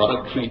thrill, what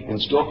a treat in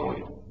store for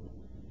you.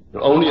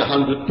 There are only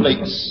 100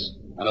 plates,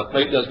 and a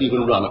plate doesn't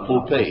even run a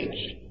full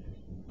page.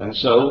 And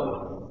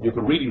so you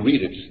can really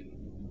read it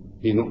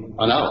in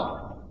an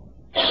hour,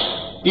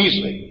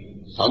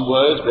 easily. Some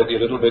words may be a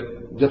little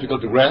bit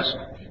difficult to grasp,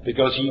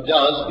 because he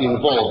does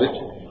involve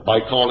it by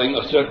calling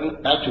a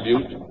certain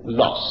attribute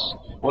loss.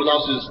 Well,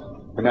 loss is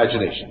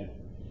imagination.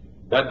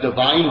 That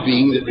divine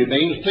being that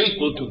remained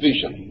faithful to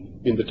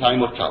vision in the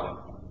time of trouble.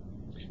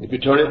 If you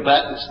turn it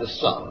back, it's the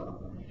sun.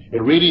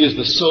 It really is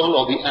the soul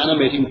or the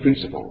animating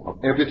principle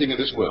of everything in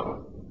this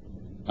world.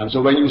 And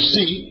so when you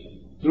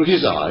see through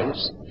his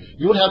eyes,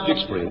 you'll have the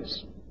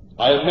experience.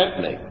 I have met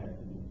Blake.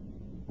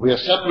 We are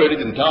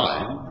separated in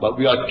time, but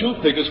we are two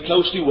figures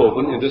closely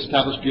woven in this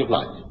tapestry of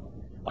life.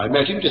 I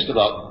met him just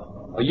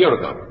about a year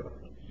ago,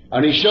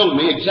 and he showed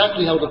me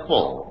exactly how to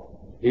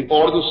fall in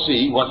order to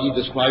see what he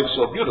described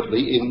so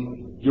beautifully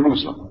in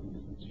Jerusalem.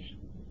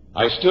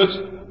 I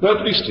stood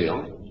perfectly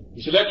still.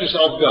 He said, "Let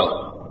yourself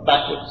go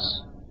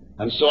backwards."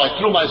 And so I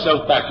threw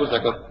myself backwards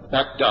like a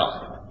back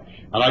dive,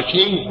 and I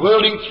came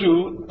whirling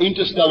through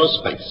interstellar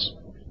space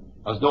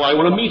as though I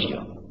were a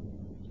meteor.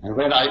 And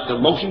when the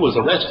motion was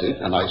arrested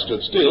and I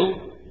stood still,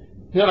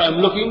 here I'm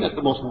looking at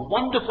the most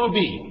wonderful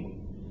being.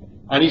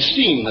 And he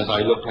seemed, as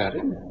I looked at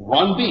him,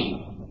 one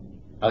being.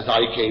 As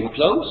I came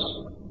close,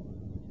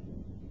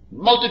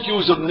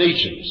 multitudes of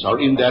nations are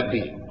in that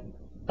being.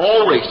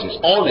 All races,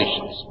 all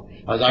nations.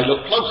 As I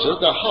look closer,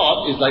 their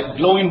heart is like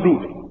glowing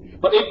ruby.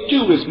 But it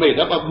too is made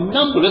up of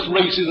numberless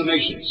races and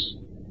nations.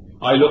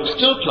 I look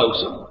still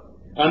closer,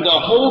 and their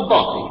whole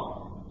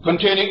body,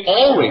 containing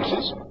all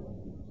races,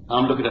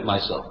 I'm looking at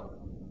myself.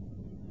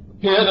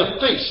 Here the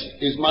face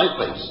is my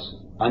face,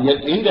 and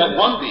yet in that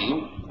one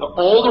being,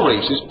 all the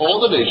races, all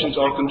the nations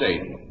are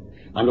contained.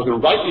 I'm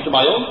looking right into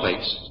my own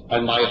face,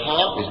 and my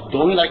heart is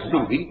glowing like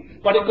ruby,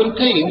 but it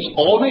contains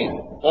all men,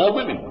 all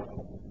women.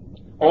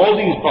 All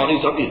these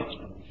bodies are in it.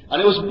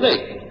 And it was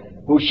Blake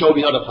who showed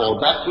me how to fall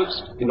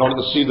backwards in order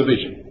to see the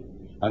vision.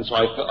 And so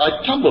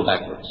I tumbled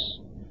backwards,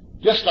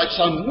 just like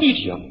some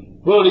meteor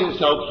whirling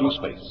itself through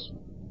space.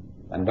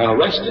 And when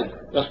arrested,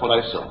 that's what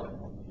I saw.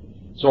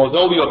 So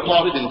although we are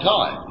parted in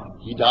time,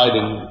 he died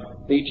in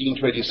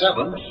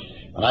 1827,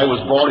 and I was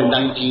born in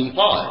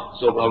 1905,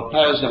 so our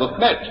paths never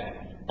met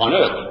on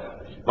earth.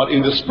 But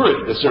in the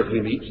spirit they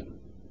certainly meet.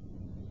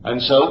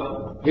 And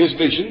so his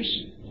visions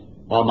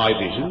are my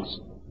visions.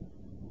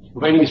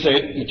 When he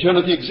said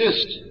eternity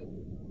exists,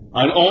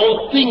 and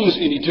all things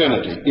in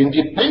eternity,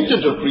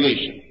 independent of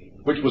creation,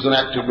 which was an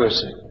act of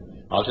mercy.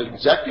 I'll tell you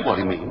exactly what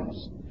he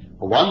means.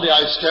 One day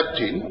I stepped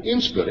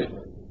in spirit,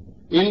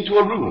 into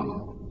a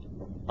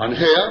room, and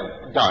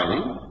here,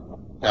 dining,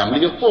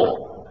 family of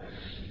 4.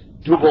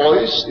 2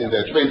 boys in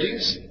their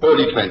 20s,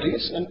 early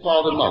 20s, and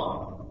father and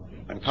mother.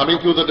 And coming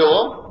through the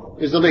door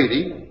is a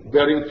lady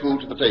bearing food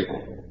to the table.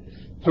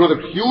 Through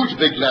the huge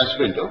big glass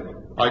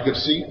window, I could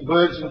see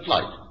birds in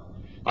flight.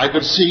 I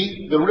could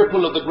see the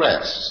ripple of the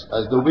grass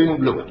as the wind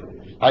blew it.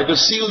 I could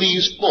see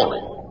leaves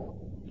falling.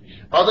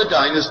 Other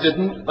diners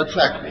didn't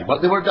attract me,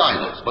 but they were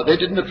diners, but they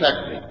didn't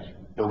attract me.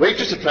 The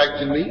waitress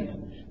attracted me,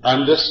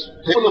 and this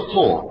table of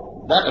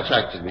 4, that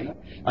attracted me,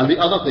 and the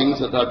other things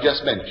that I've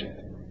just mentioned.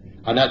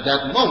 And at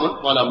that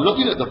moment, while I'm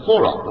looking at the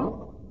 4 of them,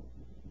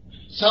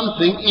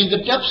 something in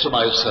the depths of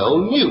my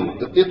soul knew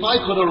that if I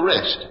could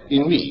arrest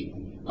in me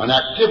an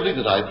activity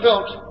that I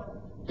felt,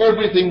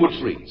 everything would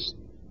freeze.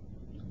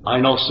 I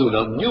no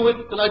sooner knew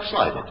it than I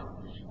tried it.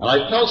 And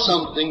I felt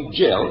something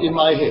gel in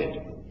my head.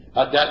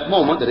 At that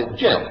moment that it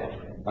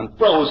gelled and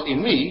froze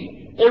in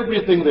me,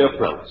 everything there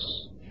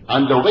froze.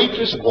 And the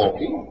waitress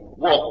walking,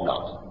 walked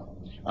not.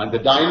 And the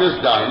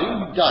diners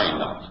dining, dined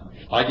not.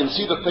 I can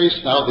see the face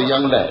now of the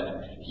young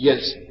lad. He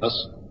has a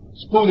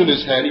spoon in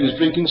his hand, he was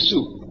drinking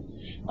soup.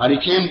 And he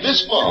came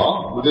this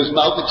far with his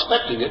mouth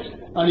expecting it,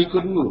 and he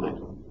couldn't move it.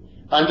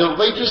 And the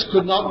waitress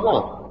could not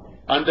walk.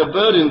 And the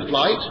bird in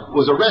flight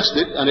was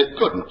arrested, and it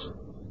couldn't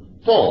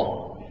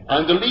fall.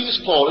 And the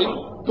leaves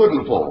falling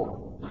couldn't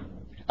fall.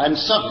 And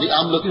suddenly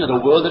I'm looking at a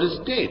world that is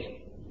dead.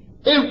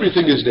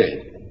 Everything is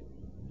dead.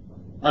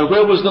 And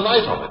where was the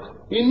life of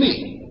it? In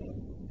me.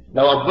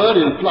 Now a bird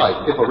in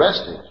flight, if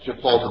arrested, should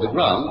fall to the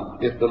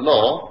ground if the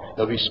law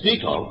that we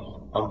speak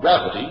of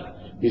gravity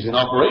is in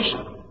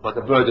operation. But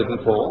the bird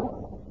didn't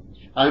fall.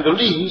 And the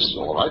leaves,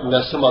 all right,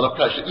 unless some other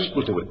pressure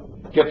equal to it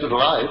kept it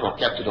alive or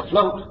kept it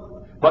afloat.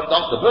 But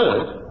not the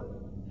bird.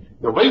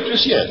 The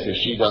waitress, yes, if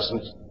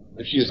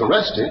she is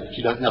arrested,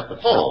 she doesn't have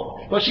to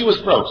fall. But she was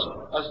frozen,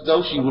 as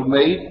though she were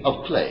made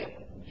of clay.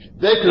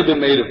 They could have been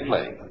made of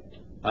clay.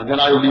 And then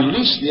I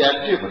released the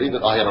activity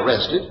that I had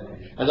arrested.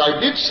 As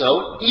I did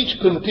so, each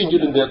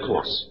continued in their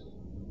course.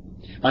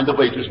 And the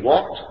waitress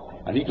walked,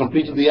 and he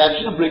completed the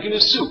action of drinking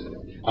his soup.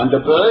 And the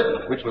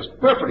bird, which was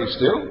perfectly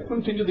still,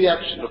 continued the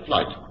action of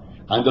flight.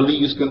 And the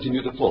leaves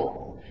continued to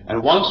fall.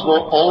 And once more,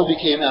 all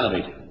became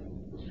animated.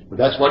 But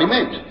that's what he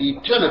meant.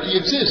 Eternity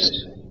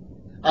exists.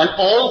 And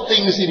all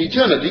things in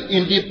eternity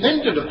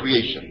independent of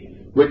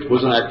creation, which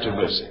was an act of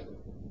mercy.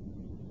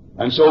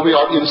 And so we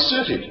are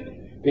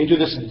inserted into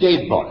this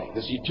dead body,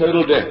 this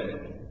eternal death.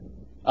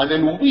 And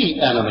then we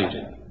animate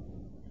it.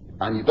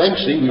 And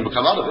eventually we will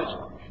come out of it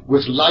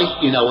with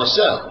life in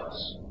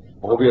ourselves.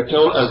 For we are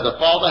told, as the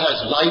Father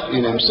has life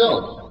in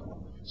himself,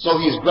 so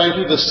he has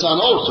granted the Son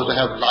also to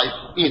have life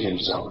in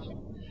himself.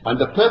 And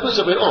the purpose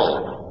of it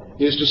all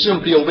is to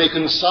simply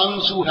awaken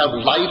sons who have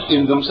life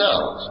in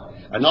themselves,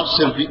 and not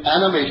simply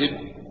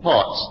animated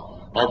parts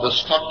of the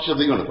structure of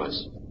the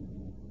universe.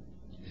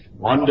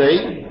 One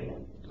day,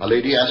 a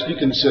lady asked me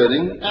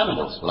concerning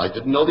animals. Well, I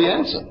didn't know the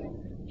answer.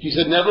 She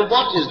said, Neville,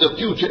 what is the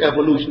future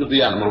evolution of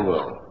the animal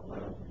world?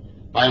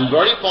 I am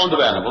very fond of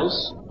animals,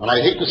 and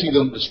I hate to see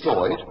them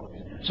destroyed.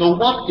 So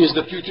what is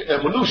the future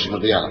evolution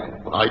of the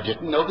animal? Well, I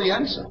didn't know the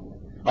answer.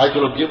 I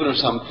could have given her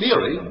some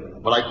theory,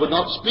 but I could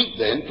not speak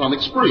then from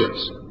experience.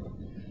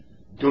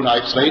 2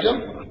 nights later,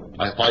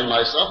 I find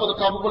myself at the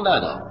top of a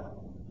ladder.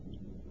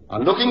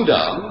 And looking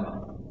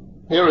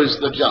down, here is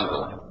the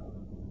jungle.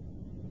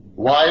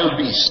 Wild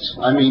beast,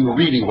 I mean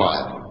really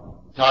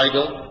wild.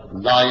 Tiger,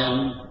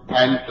 lion,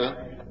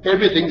 panther,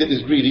 everything that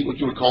is really what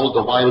you would call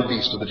the wild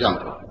beast of the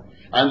jungle.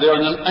 And they're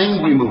in an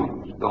angry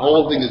mood. The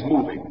whole thing is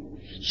moving.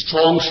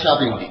 Strong,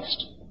 shoving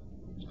beast.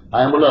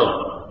 I am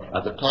alone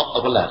at the top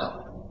of a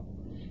ladder.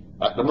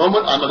 At the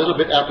moment, I'm a little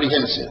bit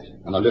apprehensive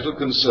and a little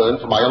concerned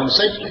for my own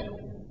safety.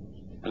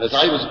 And as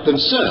I was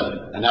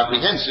concerned and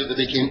apprehensive,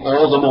 they became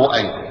all the more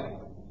angry.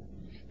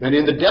 Then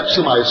in the depths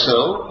of my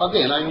soul,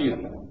 again I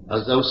knew,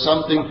 as though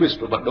something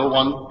whispered, but no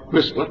one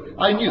whispered,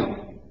 I knew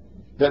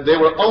that they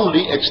were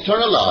only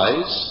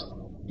externalized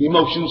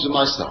emotions of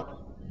myself.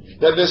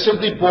 That they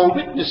simply bore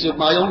witness of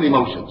my own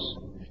emotions.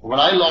 When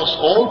I lost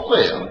all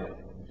fear,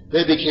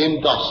 they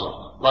became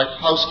docile, like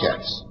house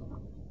cats.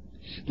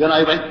 Then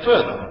I went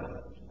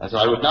further. As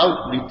I would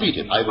now repeat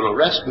it, I will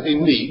arrest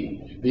within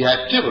me the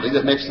activity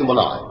that makes them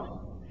alive.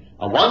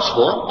 And once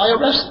more, I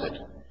arrested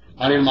it.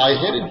 And in my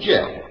headed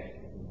jail,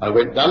 I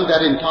went down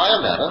that entire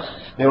ladder.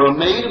 They were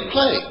made of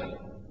clay.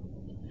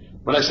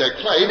 When I say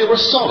clay, they were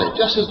solid,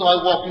 just as though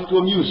I walked into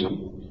a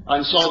museum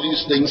and saw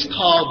these things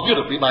carved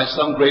beautifully by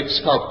some great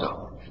sculptor.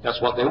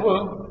 That's what they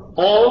were,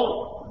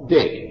 all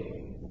dead.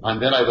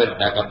 And then I went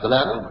back up the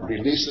ladder,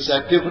 released this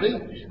activity,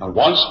 and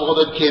once more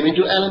they came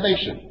into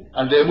animation,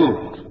 and they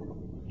moved,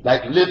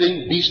 like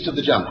living beasts of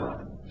the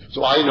jungle.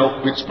 So I know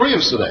from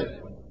experience today,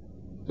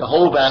 the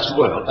whole vast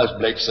world, as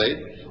Blake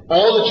said,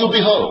 all that you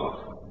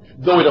behold,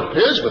 though it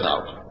appears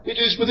without, it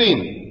is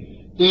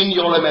within, in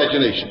your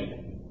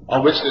imagination,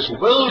 of which this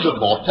world of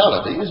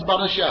mortality is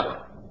but a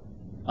shadow.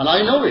 And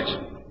I know it.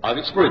 I've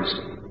experienced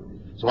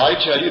it. So I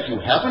tell you, if you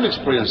haven't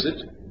experienced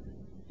it,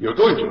 you're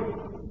going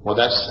to. For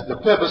that's the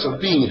purpose of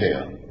being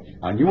here.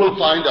 And you will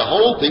find the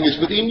whole thing is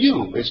within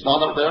you. It's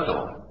not up there at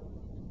all.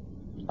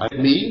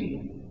 And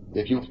me,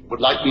 if you would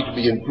like me to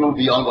be improved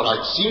beyond what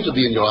I seem to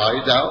be in your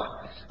eyes now,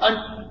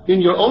 and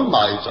in your own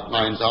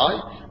mind's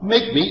eye,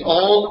 make me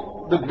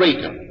all the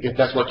greater, if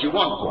that's what you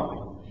want for me.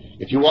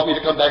 If you want me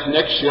to come back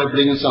next year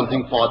bringing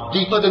something far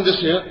deeper than this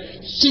here,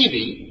 see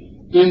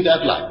me in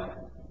that light.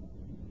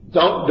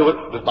 Don't do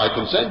it with my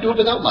consent, do it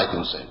without my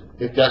consent,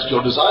 if that's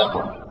your desire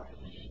for me.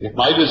 If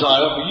my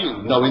desire for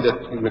you, knowing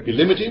that you may be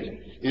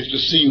limited, is to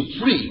see you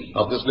free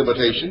of this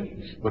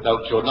limitation,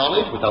 without your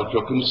knowledge, without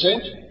your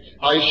consent,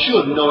 I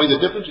should, knowing the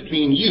difference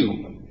between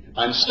you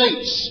and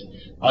states,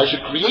 I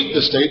should create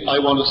the state I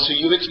want to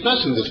see you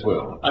express in this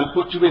world, and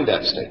put you in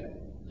that state.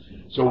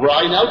 So were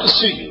I now to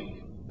see you,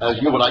 as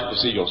you would like to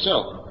see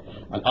yourself,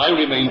 and I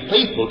remain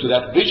faithful to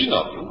that vision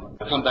of you,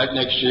 I come back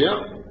next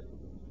year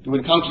to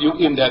encounter you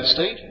in that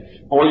state,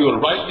 or you will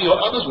write me, or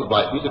others would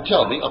write me to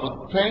tell me of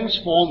a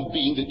transformed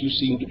being that you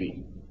seem to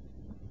be.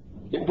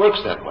 It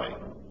works that way.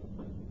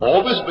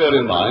 Always bear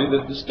in mind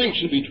the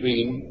distinction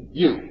between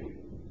you,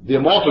 the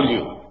immortal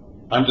you,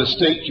 and the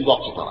state you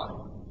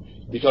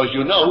occupy. Because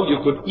you know you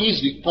could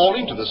easily fall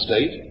into the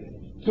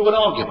state through an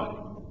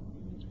argument,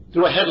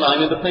 through a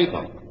headline in the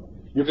paper.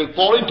 You can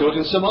fall into it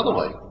in some other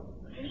way,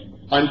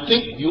 and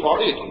think you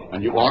are it,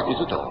 and you aren't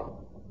it at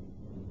all.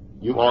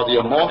 You are the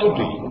immortal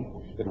being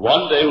that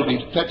one day will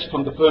be fetched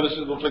from the furnace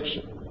of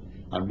affliction,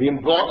 and being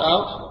brought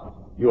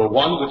out, you are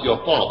one with your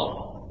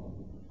Father,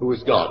 who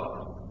is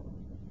God,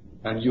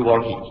 and you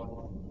are He.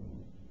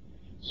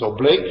 So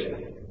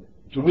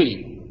Blake, to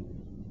me,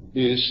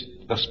 is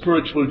a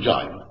spiritual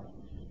giant,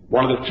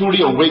 one of the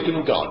truly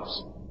awakened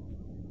gods.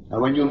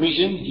 And when you meet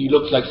him, he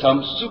looks like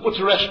some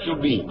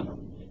super-terrestrial being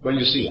when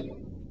you see him.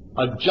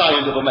 A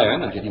giant of a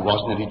man, and yet he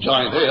wasn't any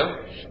giant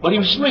there, but he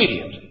was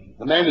radiant.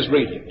 The man is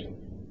radiant,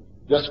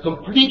 just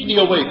completely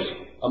awake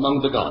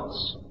among the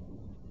gods.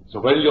 So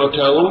when you're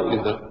told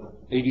in the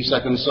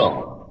 82nd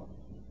Psalm,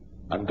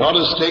 and God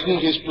has taken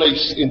his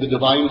place in the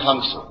divine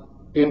council,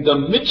 in the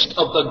midst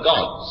of the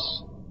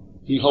gods,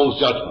 he holds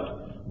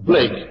judgment.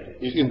 Blake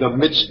is in the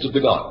midst of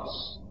the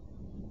gods.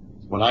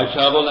 When I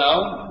travel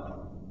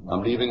now,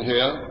 I'm leaving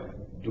here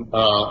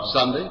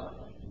Sunday,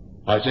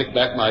 I take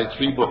back my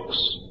 3 books.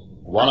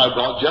 One I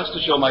brought just to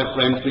show my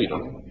friend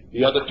freedom.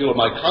 The other 2 are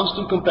my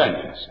constant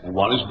companions, and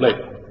one is Blake,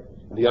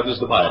 and the other is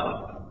the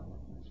Bible.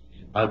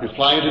 I'll be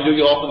flying to New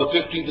York on the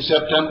 15th of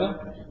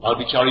September. I'll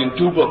be carrying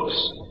 2 books.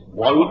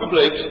 One will be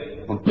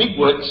Blake, Complete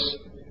Works,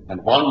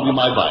 and one will be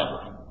my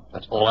Bible.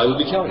 That's all I will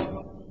be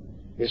carrying.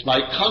 It's my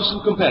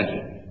constant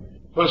companion.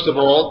 First of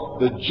all,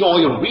 the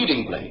joy of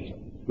reading Blake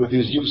with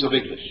his use of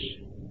English.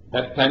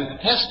 That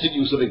fantastic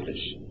use of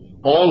English,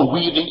 all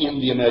weaving in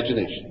the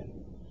imagination.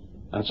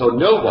 And so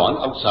no one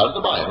outside of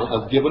the Bible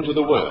has given to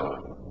the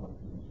world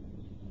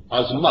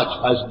as much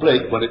as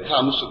Blake when it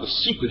comes to the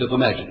secret of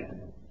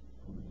imagining,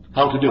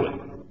 how to do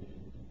it.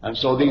 And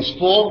so these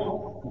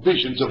four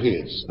visions of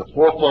his, the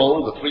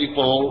fourfold, the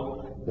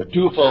threefold, the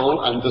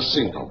twofold, and the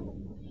single.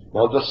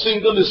 Well, the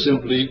single is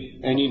simply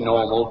any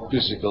normal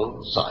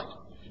physical sight,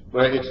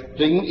 where its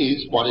thing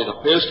is what it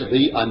appears to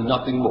be and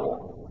nothing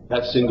more.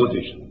 That's single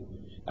vision.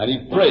 And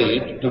he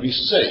prayed to be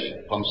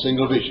saved from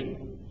single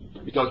vision,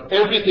 because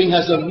everything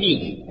has a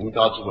meaning in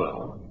God's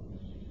world.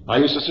 I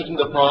used to sit in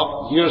the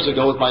park years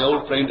ago with my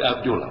old friend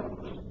Abdullah.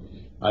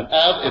 And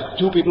if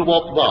two people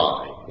walked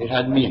by, it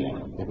had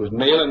meaning. If it was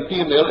male and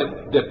female,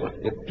 it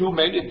differed. If two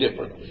men, it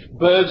differed.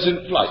 Birds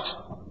in flight.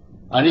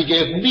 And he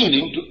gave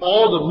meaning to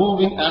all the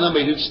moving,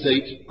 animated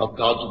state of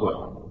God's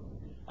world.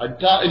 An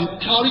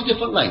entirely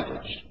different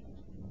language.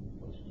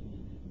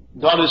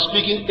 God is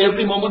speaking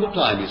every moment of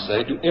time, you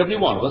say, to every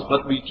one of us,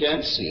 but we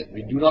can't see it.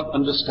 We do not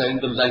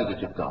understand the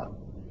language of God.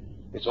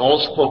 It's all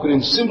spoken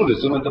in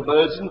symbolism, and the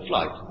birds in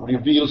flight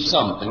reveal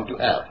something to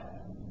Ab.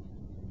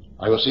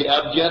 I will see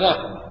Ab get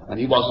up, and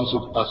he wasn't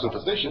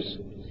superstitious.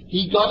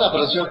 He got up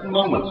at a certain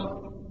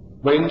moment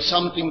when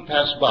something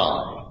passed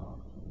by.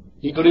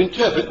 He could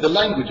interpret the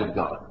language of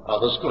God.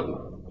 Others couldn't.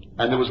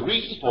 And there was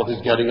reason for his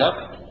getting up,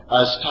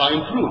 as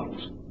time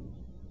proved.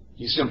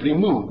 He simply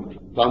moved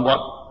from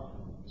what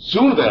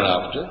soon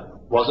thereafter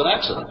was an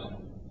accident.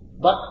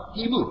 But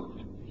he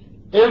moved.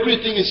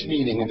 Everything is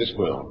meaning in this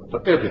world,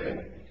 for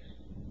everything.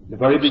 The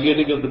very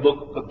beginning of the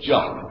book of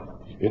John,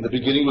 in the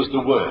beginning was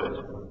the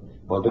Word.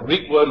 Well, the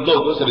Greek word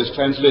logos, that is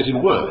translated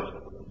word,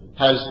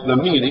 has the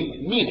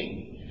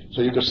meaning.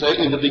 So you could say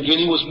in the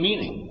beginning was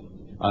meaning.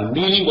 And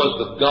meaning was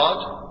with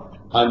God,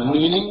 and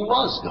meaning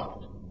was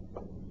God.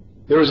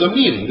 There is a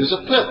meaning, there's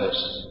a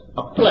purpose,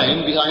 a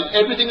plan behind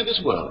everything in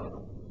this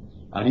world.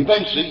 And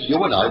eventually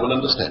you and I will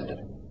understand it.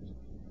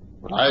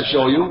 But I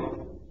assure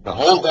you, the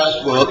whole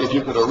vast world, if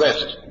you could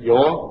arrest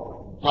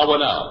your power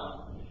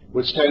now,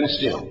 would stand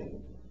still.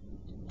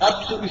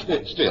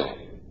 Absolutely still.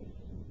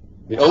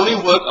 The only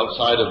work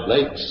outside of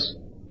Blake's,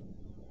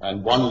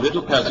 and one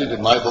little passage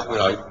in my book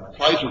where I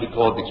try to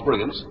record the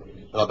experience,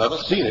 that I've ever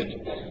seen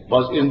it,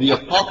 was in the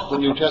Apocryphal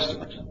New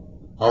Testament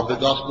of the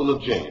Gospel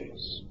of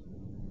James.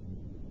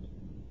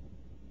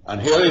 And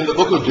here in the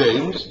book of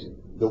James,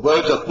 the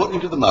words are put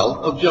into the mouth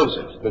of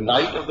Joseph, the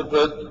night of the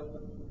birth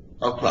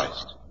of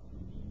Christ,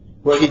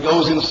 where he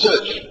goes in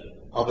search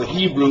of a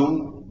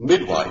Hebrew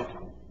midwife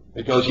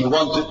because he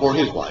wants it for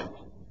his wife.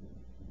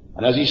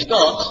 And as he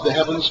starts, the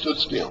heavens stood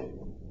still.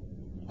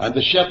 And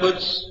the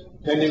shepherds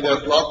tending their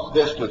flock,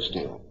 they stood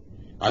still.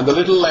 And the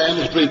little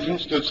lambs drinking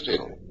stood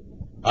still.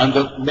 And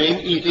the men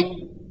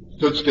eating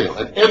stood still.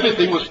 And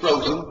everything was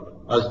frozen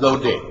as though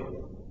dead.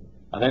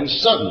 And then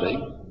suddenly,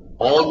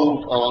 all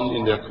moved on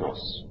in their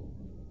course.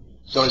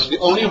 So it's the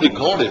only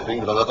recorded thing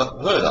that I've ever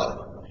heard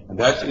of. And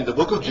that's in the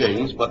book of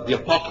James, but the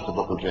Apocryphal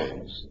book of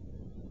James.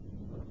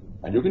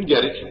 And you can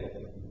get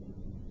it,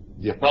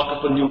 the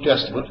Apocryphal New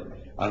Testament,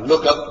 and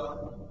look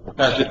up the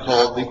passage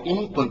called the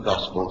Infant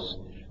Gospels,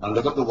 and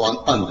look up the one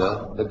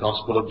under the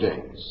Gospel of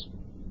James.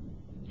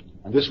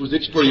 And this was the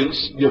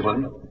experience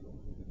given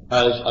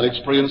as an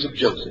experience of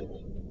Joseph,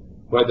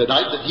 where the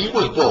night that he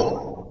was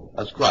born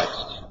as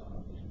Christ,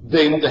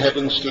 then the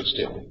heavens stood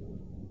still.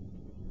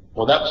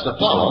 For that's the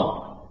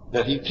power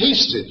that he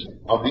tasted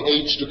of the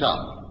age to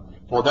come.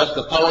 For that's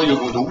the power you're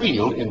going to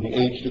wield in the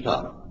age to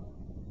come.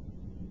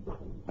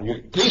 And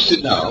you taste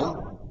it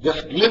now,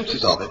 just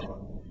glimpses of it,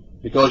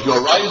 because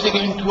you're rising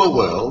into a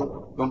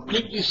world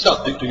completely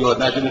subject to your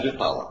imaginative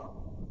power.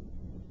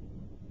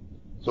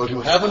 So if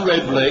you haven't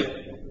read Blake,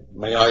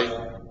 may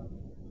I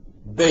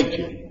beg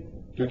you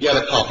to get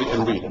a copy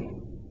and read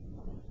him.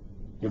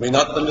 You may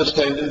not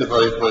understand him the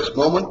very first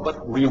moment,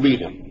 but reread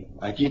him,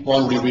 and keep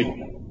on rereading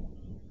him.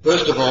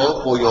 First of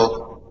all, for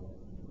your,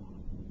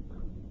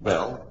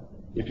 well,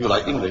 if you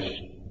like English,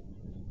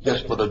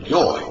 just for the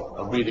joy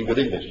of reading good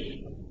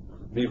English,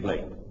 read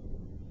Blake.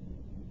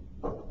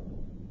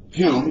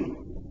 Few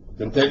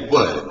can take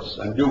words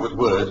and do with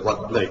words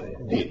what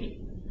Blake did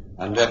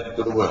and left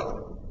to the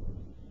world.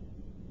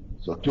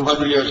 So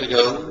 200 years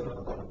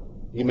ago,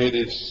 he made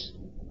his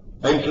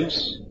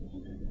entrance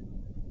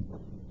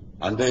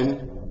and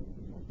then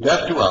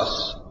left to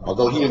us,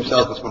 although he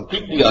himself was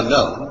completely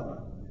unknown.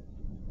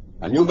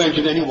 And you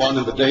mention anyone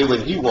in the day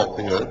when he walked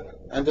the earth,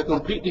 and they're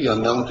completely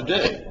unknown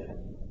today.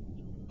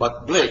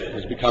 But Blake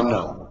has become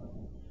known.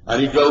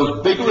 And he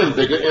grows bigger and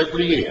bigger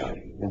every year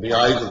in the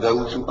eyes of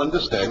those who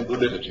understand good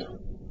literature.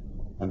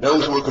 And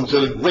those who were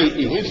considered great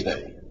in his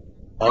day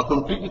are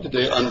completely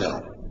today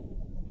unknown.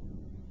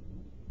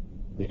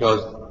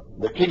 Because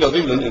the King of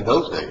England in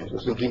those days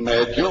was simply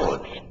Mad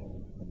George.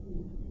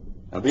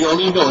 And we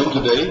only know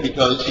him today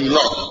because he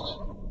lost,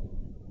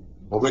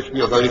 for which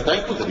we are very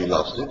thankful that he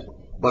lost it,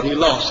 but he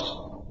lost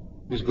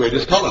his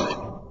greatest colony.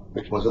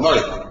 which was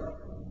American.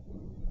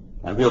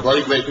 And we are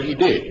very grateful he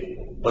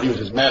did, but he was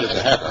as mad as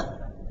a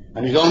hatter.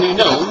 And he's only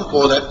known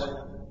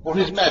for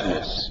his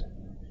madness.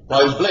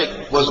 While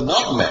Blake was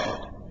not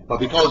mad, but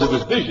because of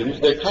his visions,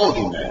 they called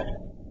him mad,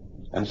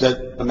 and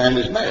said the man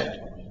is mad,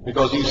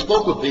 because he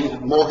spoke of things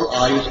that mortal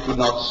eyes could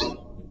not see.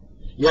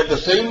 Yet the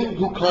same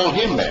who called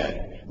him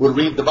mad would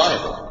read the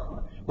Bible.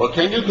 Well,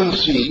 can you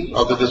conceive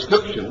of the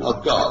description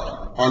of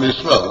God on his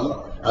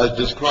throne as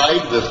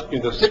described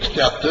in the 6th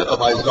chapter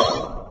of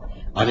Isaiah?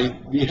 And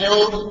he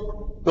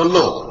beheld the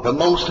Lord, the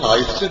Most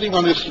High, sitting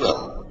on his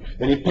throne.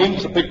 Then he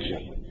paints a picture.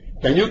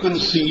 Can you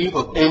conceive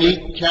of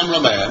any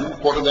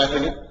cameraman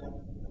photographing it?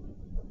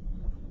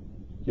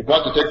 You've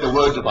got to take the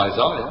words of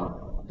Isaiah,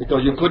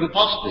 because you couldn't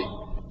possibly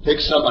take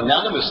some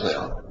anonymous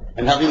there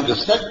and have him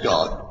dissect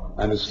God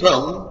and his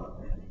throne,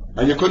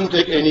 and you couldn't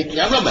take any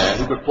cameraman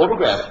who could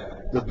photograph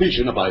the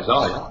vision of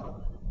Isaiah.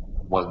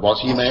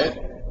 Was he mad?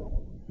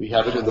 We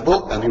have it in the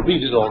book, and we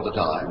read it all the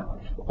time.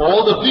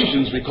 All the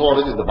visions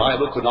recorded in the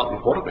Bible could not be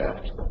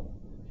photographed.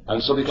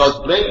 And so because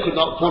Blake could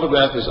not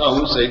photograph his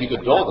own, say he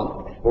could draw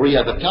them, or he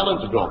had the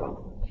talent to draw them,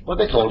 well,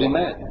 they called him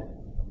mad.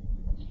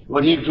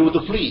 When he drew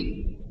the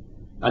flea,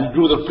 and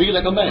drew the flea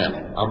like a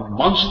man, a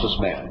monstrous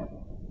man,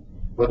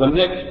 with a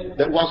neck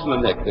that wasn't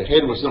a neck, the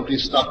head was simply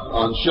stuck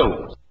on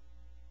shoulders.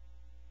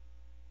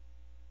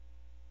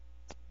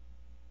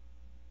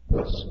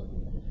 Yes.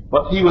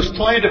 But he was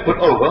trying to put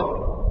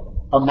over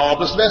a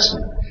marvelous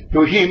lesson.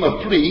 To him,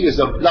 a flea is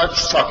a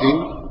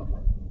blood-sucking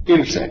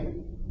insect.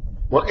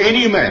 Well,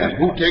 any man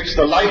who takes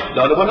the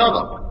lifeblood of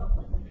another,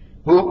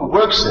 who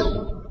works it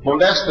for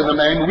less than a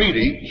man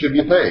really should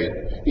be paid,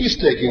 he's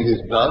taking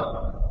his blood.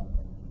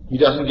 He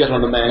doesn't get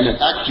on a man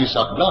and actually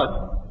suck blood.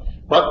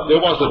 But there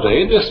was a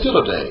day, and there's still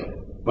a day,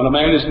 when a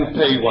man isn't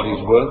paid what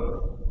he's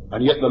worth,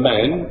 and yet the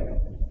man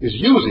is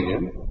using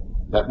him.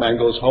 That man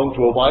goes home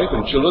to a wife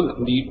and children that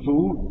need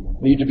food,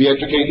 need to be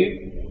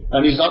educated,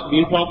 and he's not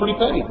being properly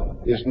paid.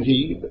 Isn't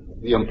he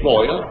the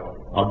employer,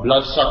 a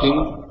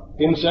blood-sucking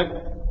insect?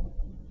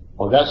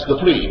 Well, that's the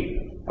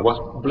flea. And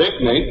what Blake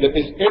made, that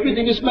is,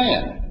 everything is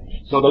man.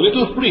 So the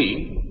little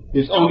flea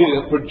is only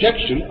a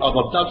projection of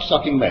a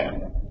blood-sucking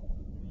man.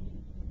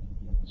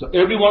 So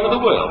everyone in the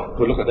world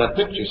could look at that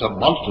picture. It's a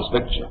monstrous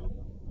picture.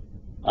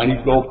 And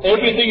he drove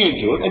everything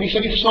into it, and he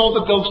said he saw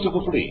the ghost of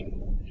a flea.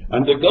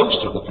 And the ghost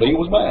of the flea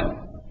was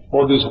man.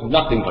 For there's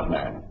nothing but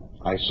man.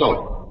 I saw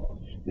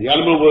it. The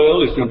animal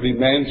world is simply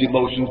man's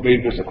emotions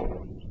made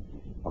visible.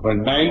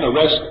 When man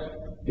arrests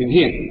in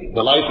him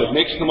the life that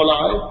makes them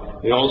alive,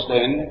 they all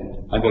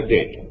stand and they're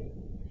dead.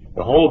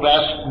 The whole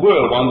vast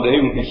world one day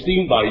will be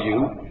seen by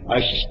you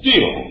as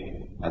still,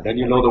 and then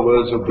you know the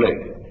words of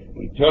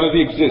Blake.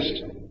 Eternity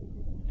exists,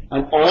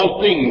 and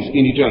all things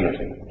in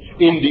eternity,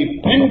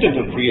 independent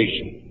of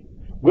creation,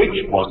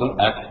 which was an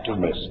act of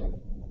mercy.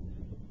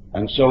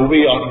 And so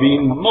we are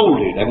being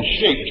molded and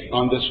shaped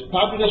on this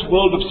fabulous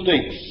world of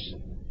states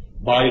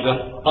by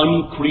the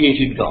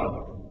uncreated God.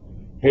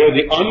 Here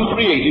the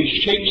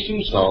uncreated shapes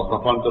himself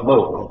upon the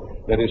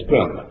mold that is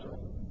permanent.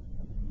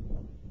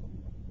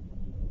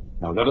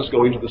 Now let us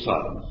go into the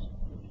silence.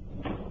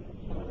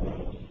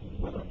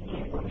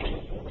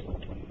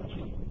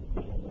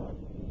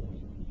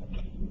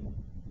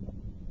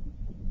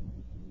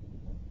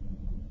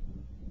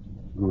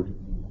 Good.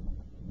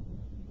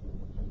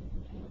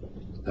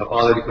 Now,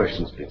 are there any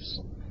questions, please?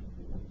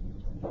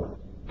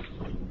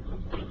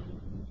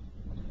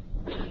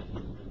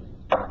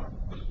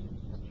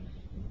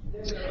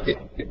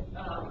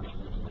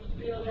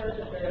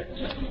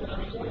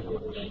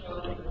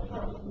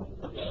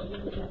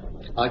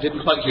 I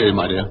didn't quite hear you,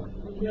 my dear.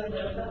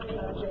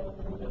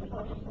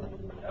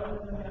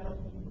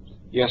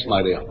 Yes,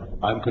 my dear,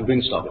 I'm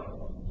convinced of it.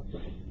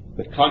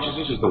 That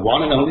consciousness is the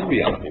one and only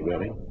reality,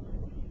 really.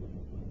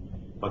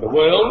 But the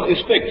world is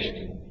fixed.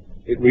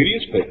 It really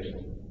is fixed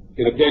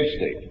in a dead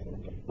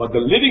state. But the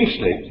living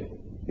state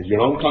is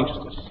your own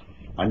consciousness,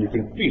 and you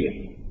can feel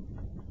it.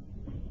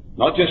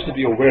 Not just to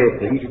be aware of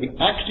things, you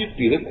can actually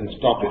feel it and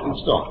stop it and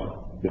start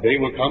it. The day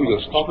will come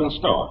you'll stop and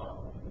start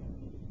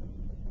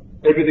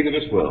everything in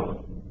this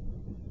world.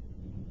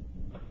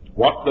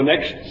 What the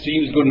next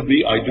scene is going to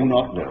be, I do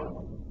not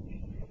know.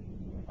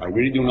 I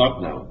really do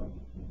not know.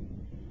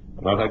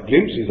 But I've had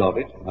glimpses of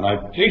it, and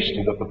I've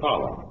tasted of the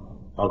power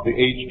of the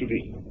age to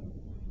be.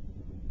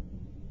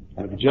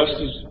 And just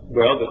as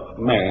well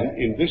that man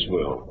in this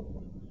world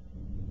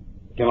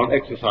cannot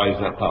exercise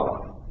that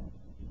power.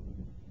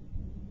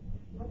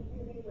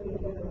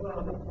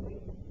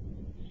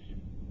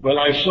 Well,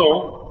 I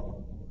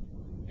saw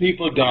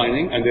people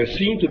dining, and they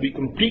seemed to be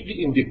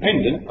completely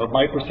independent of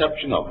my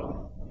perception of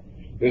them.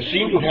 They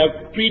seemed to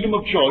have freedom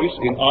of choice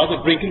in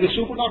either drinking the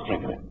soup or not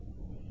drinking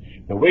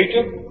it. The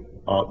waiter,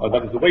 or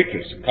that is the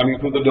waitress, coming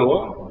through the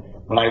door,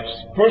 when I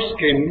first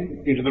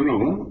came into the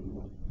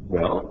room,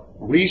 well,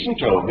 reason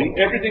told me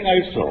everything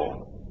I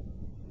saw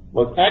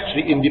was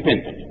actually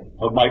independent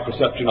of my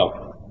perception of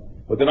them.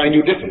 But then I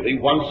knew differently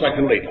 1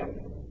 second later.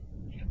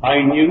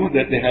 I knew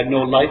that they had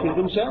no life in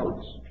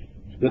themselves,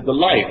 that the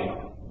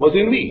life was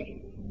in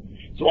me.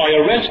 So I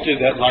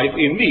arrested that life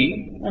in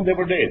me, and they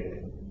were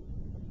dead.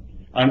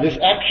 And this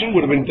action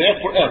would have been there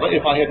forever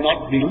if I had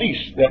not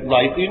released that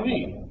life in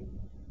me.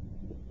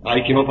 I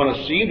came upon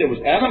a scene that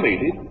was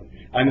animated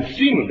and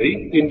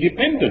seemingly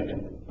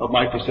independent of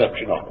my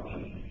perception of it.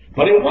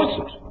 But it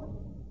wasn't.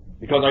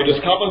 Because I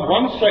discovered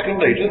 1 second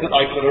later that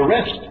I could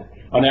arrest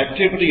an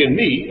activity in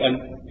me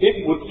and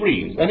it would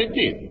freeze. And it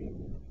did.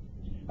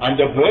 And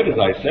the bird, as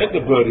I said,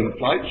 the bird in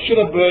flight, should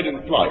a bird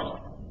in flight,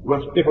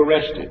 if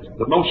arrested,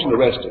 the motion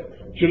arrested,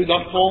 should it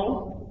not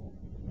fall?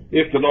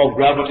 If the law of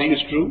gravity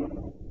is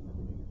true?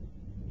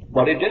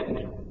 But it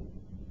didn't.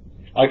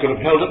 I could have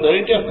held it there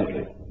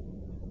indefinitely.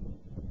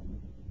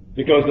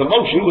 Because the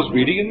motion was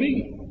really in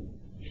me.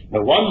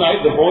 Now one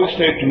night the voice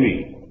said to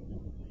me,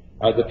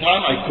 at the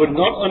time I could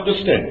not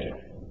understand it,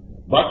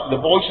 but the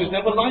voice has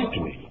never lied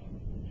to me.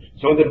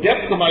 So in the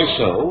depth of my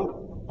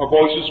soul, a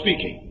voice is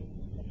speaking.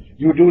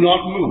 You do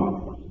not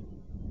move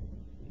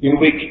in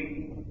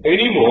waking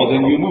any more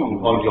than you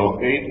move on your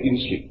bed in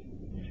sleep.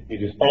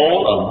 It is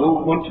all a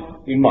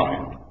movement in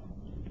mind.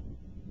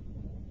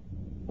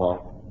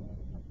 Well,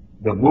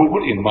 the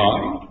movement in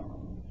mind,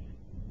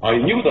 I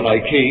knew that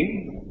I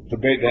came to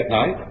bed that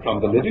night from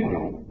the living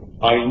room.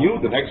 I knew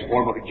the next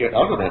morning when I get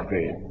out of that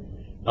bed,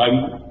 I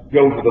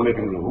go to the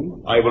living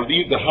room, I will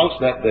leave the house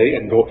that day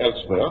and go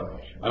elsewhere,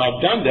 and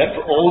I've done that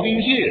for all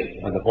these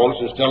years. And the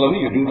voice is telling me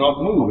you do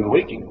not move in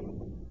waking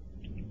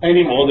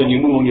any more than you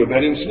move on your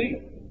bed in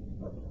sleep.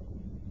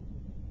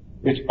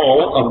 It's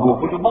all a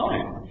movement of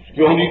mind.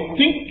 You only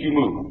think you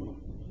move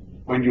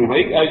when you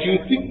wake as you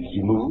think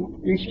you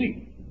move in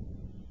sleep.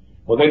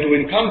 Well, then to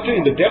encounter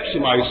in the depths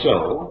of my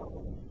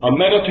soul a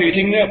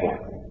meditating Neville,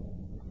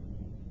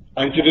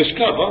 and to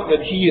discover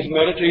that he is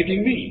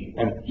meditating me,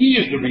 and he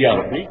is the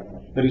reality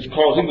that is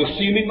causing the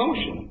seeming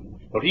motion,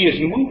 but he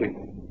isn't moving.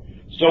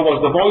 So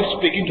was the voice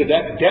speaking to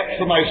that depth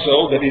of my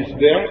soul that is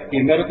there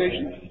in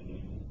meditation?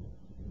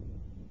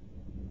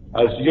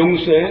 As Jung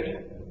said,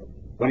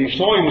 when he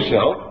saw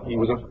himself, he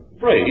was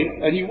afraid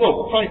and he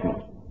woke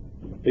frightened.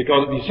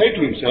 Because he said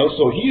to himself,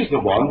 so he is the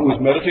one who is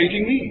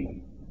meditating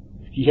me.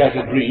 He has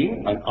a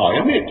dream and I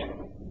am it.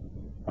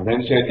 And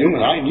then said Jung,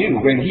 and I knew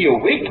when he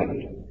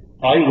awakened,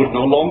 I would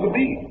no longer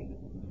be.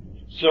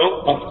 So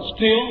a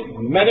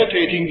still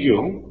meditating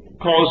Jung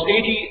caused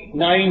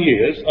 89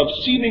 years of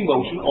seeming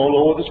motion all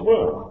over this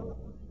world.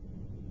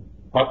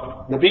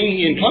 But the being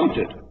he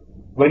encountered,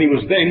 when he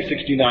was then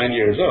 69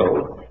 years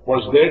old,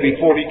 was there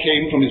before he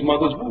came from his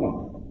mother's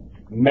womb,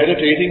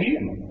 meditating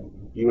him.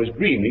 He was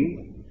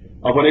dreaming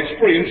of an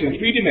experience in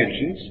 3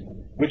 dimensions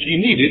which he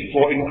needed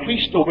for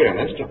increased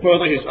awareness to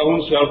further his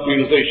own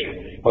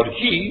self-realization. But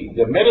he,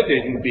 the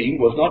meditating being,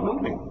 was not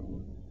moving.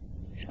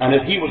 And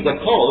if he was the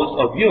cause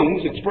of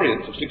Jung's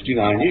experience of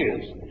 69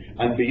 years,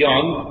 and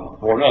beyond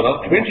for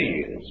another 20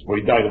 years, for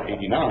he died at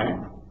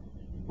 89,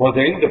 well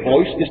then the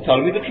voice is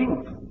telling me the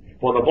truth.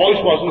 For the voice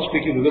wasn't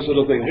speaking to this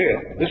little thing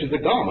here. This is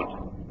the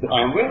garment that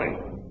I am wearing.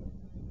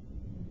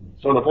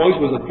 So the voice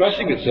was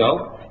addressing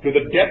itself to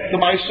the depth of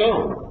my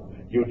soul.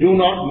 You do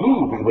not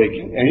move in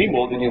waking any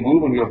more than you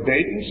move on your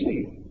bed in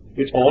sleep.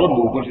 It's all a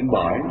movement in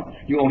mind.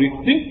 You only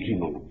think you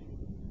move.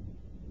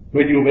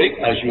 When you wake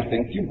as you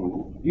think you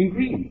move in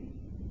dream.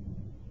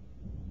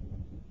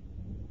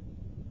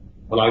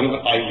 Well,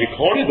 I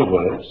recorded the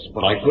words,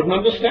 but I couldn't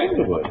understand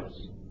the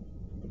words.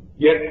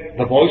 Yet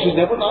the voice has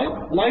never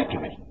lied to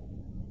me.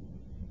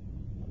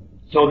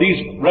 So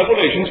these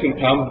revelations can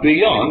come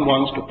beyond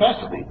one's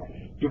capacity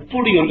to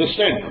fully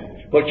understand them,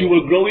 but you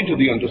will grow into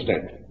the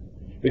understanding,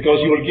 because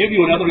he will give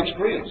you another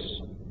experience,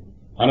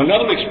 and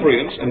another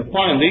experience, and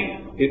finally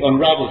it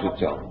unravels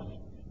itself,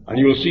 and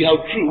you will see how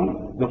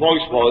true the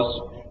voice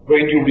was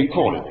when you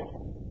recorded it.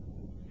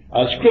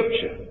 As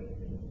Scripture,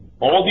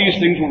 all these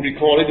things were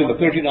recorded in the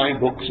 39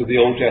 books of the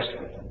Old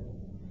Testament,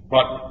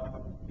 but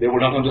they were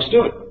not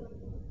understood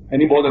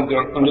any more than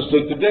they're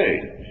understood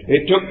today.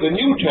 It took the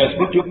New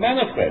Testament to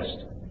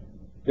manifest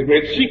the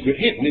great secret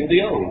hidden in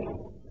the Old.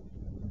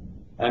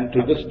 And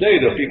to this day,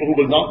 there are people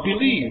who will not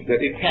believe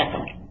that it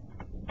happened.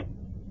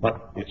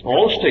 But it's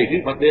all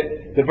stated, but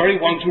the very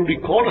ones who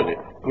recorded it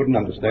couldn't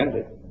understand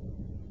it.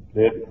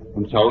 They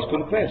themselves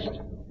confessed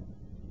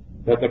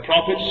that the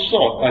prophets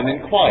sought and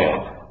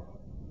inquired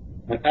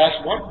and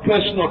asked what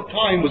person or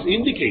time was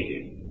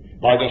indicated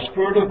by the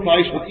Spirit of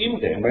Christ within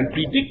them when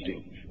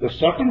predicting the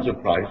sufferings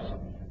of Christ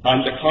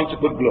and the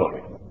consequent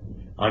glory.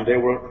 And they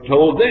were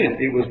told then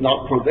it was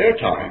not for their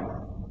time,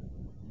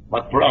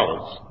 but for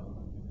ours.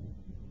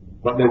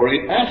 But they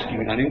were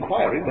asking and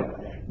inquiring,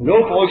 but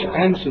no voice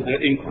answered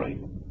their inquiry.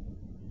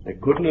 They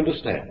couldn't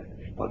understand.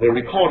 But they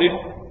recorded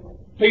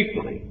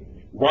faithfully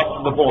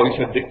what the voice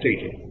had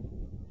dictated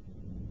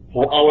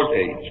for our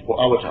age, for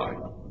our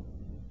time.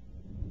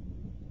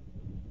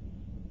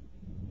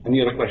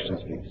 Any other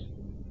questions, please?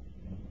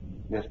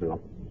 Yes,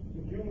 Bill.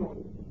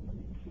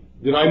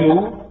 Did I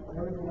move?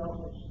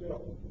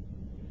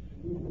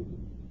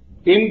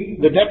 In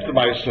the depth of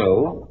my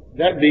soul,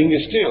 that being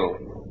is still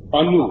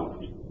unmoved.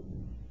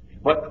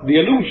 But the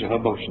illusion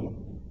of motion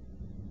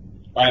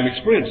I am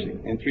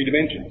experiencing in 3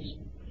 dimensions.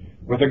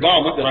 with the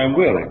garment that I'm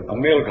wearing, a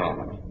male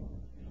garment.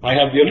 I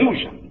have the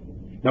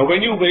illusion. Now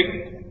when you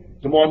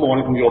wake tomorrow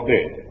morning from your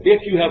bed,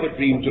 if you have a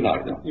dream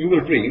tonight, you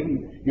will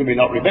dream, you may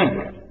not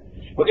remember it.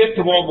 But if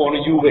tomorrow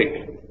morning you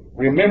wake,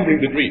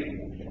 remembering the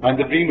dream, and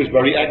the dream is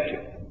very active,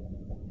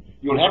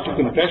 you'll have to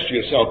confess to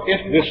yourself,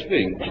 if this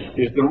thing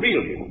is the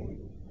real you,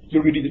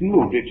 you really didn't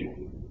move, did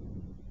you?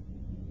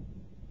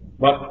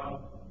 But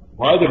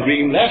while the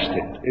dream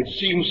lasted, it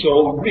seemed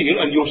so real,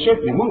 and you're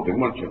certainly moving,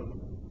 weren't you,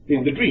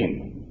 in the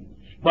dream.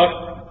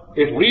 But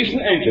if reason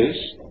enters,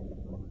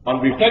 on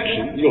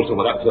reflection, you'll say,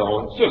 well, that's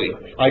all silly.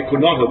 I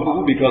could not have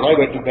moved because I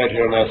went to bed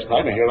here last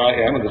night, and here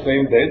I am in the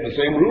same bed, the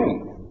same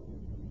room.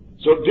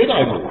 So did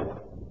I move?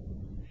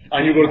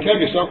 And you're going to tell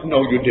yourself,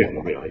 no, you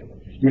didn't really.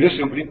 You just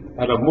simply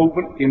had a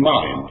movement in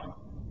mind.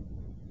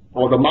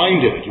 Or the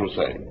mind did it, you'll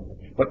say.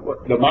 But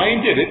the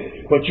mind did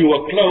it, but you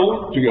were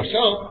clothed to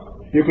yourself.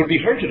 You could be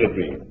hurt in a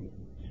dream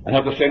and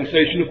have the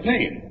sensation of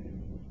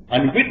pain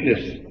and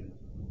witness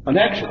an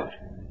accident.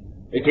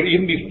 It could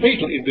even be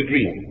fatal in the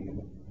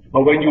dream.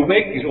 But when you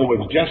wake, it's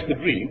always just a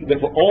dream.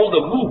 Therefore, all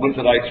the movements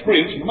that I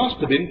experienced must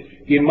have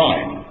been in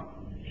mind.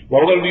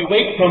 Well, when we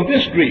wake from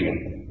this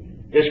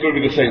dream, it's going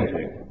to be the same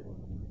thing.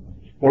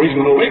 For he's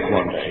going to wake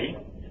one day,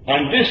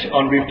 and this,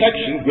 on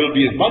reflection, will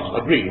be as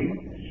much a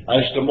dream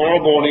as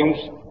tomorrow morning's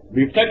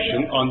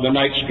reflection on the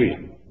night's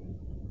dream.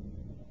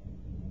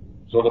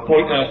 So the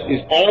point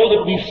is all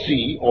that we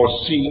see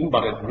or seem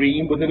but a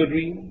dream within a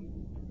dream?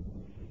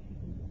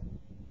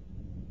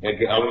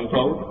 Edgar Allan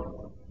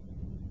Poe.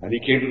 And he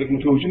came to the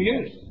conclusion,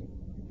 yes.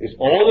 Is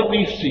all that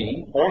we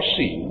see or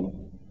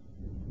seem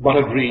but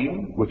a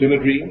dream within a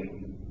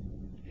dream?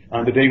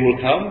 And the day will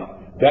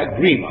come, that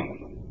dreamer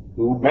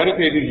who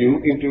meditated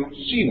you into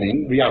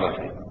seeming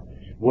reality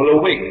will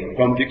awake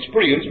from the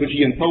experience which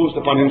he imposed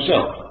upon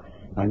himself.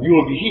 And you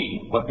will be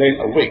he, but then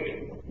awake.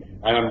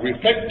 And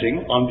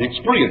reflecting on the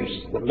experience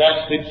that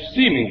lasted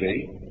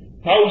seemingly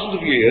thousands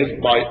of years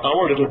by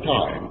our little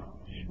time,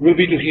 will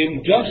be to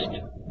him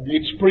just the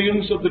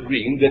experience of the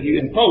dream that he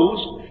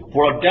imposed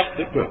for a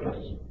definite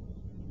purpose,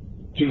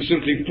 to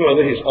simply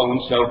further his own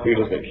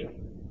self-realization.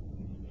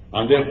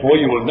 And therefore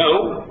you will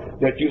know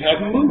that you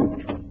haven't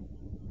moved.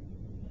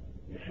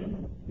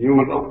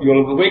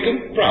 You'll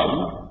awaken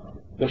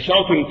from the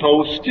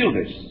self-imposed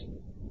stillness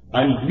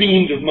and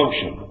dreamed of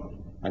motion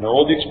and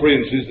all the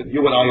experiences that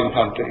you and I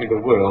encounter in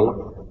the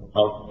world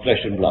of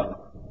flesh and blood.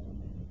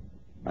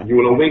 And you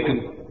will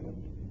awaken,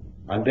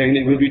 and then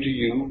it will be to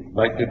you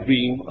like the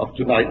dream of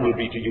tonight will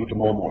be to you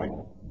tomorrow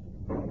morning.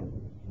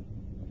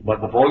 But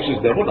the voice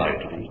is never lied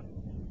to me.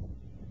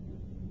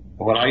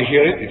 When I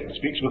hear it, it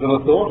speaks with an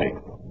authority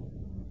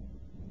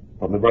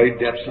from the very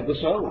depths of the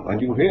soul, and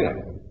you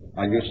hear,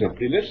 and you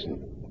simply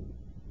listen,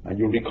 and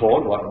you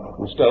record what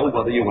was told,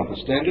 whether you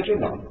understand it or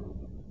not.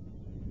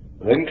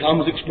 Then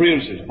comes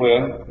experiences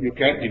where you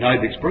can't deny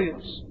the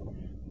experience.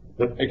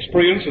 The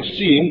experience of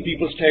seeing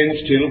people stand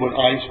still when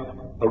eyes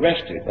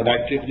arrested, an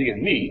activity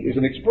in me, is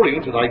an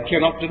experience that I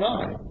cannot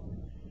deny.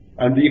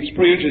 And the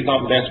experience is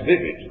not less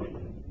vivid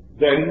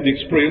than the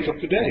experience of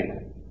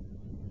today.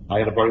 I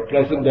had a very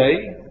pleasant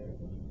day.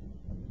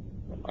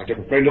 I took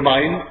a friend of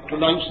mine to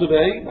lunch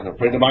today, and a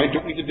friend of mine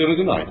took me to dinner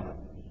tonight.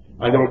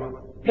 And there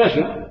were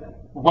pleasant,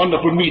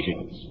 wonderful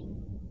meetings.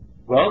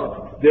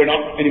 Well, they're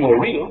not any more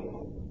real.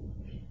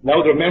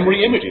 Now they're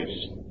memory images.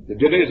 The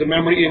dinner is a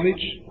memory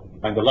image,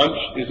 and the lunch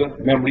is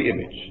a memory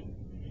image.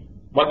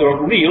 But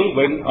they're real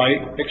when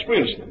I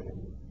experience them.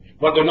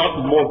 But they're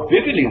not more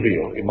vividly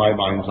real in my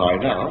mind's eye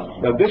now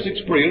than this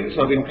experience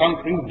of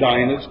encountering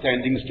Dinah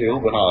standing still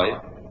when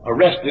I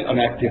arrested an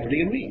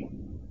activity in me.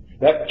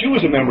 That too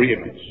is a memory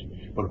image.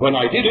 But when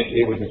I did it,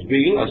 it was as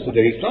real as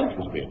today's lunch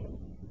was real.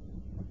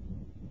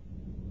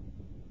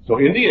 So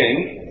in the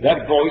end,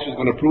 that voice is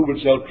going to prove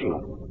itself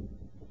true.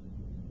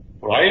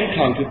 For I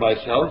encountered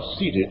myself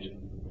seated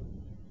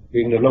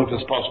in the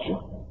lotus posture.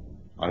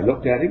 I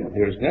looked at him,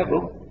 here's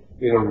Neville,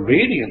 in a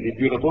radiantly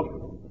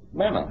beautiful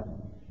manner,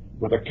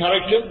 with a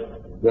character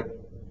that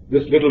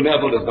this little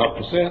Neville does not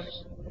possess.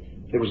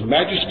 There was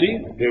majesty,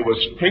 there was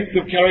strength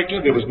of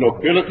character, there was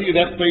nobility in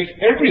that face,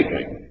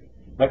 everything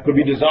that could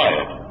be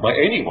desired by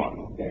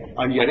anyone.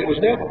 And yet it was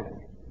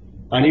Neville.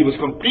 And he was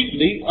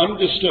completely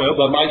undisturbed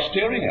by my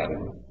staring at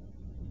him.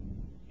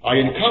 I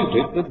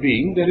encountered the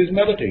being that is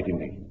meditating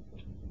me.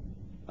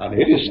 And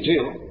it is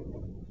still.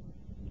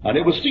 And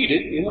it was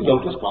seated in a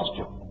lotus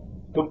posture,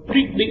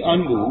 completely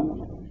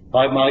unmoved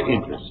by my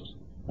interest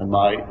and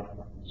my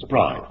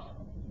surprise.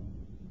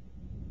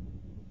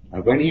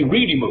 And when he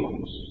really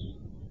moves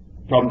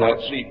from that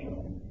sleep,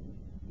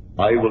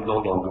 I will no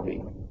longer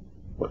be,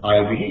 but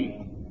I'll be he.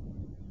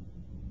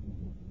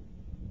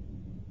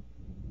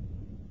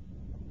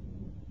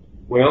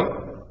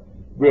 Well,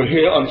 we're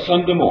here on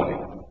Sunday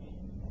morning,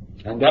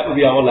 and that will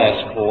be our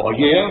last for a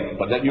year,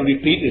 but let me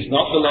repeat, it's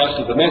not the last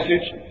of the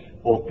message,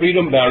 for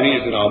Freedom Barry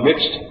is in our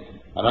midst,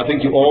 and I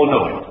think you all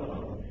know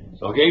it.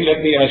 So again,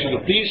 let me ask you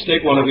to please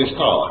take one of his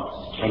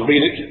cards and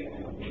read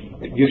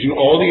it. It gives you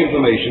all the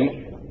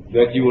information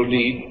that you will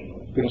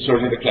need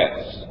concerning the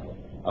class.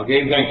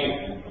 Again, thank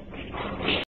you.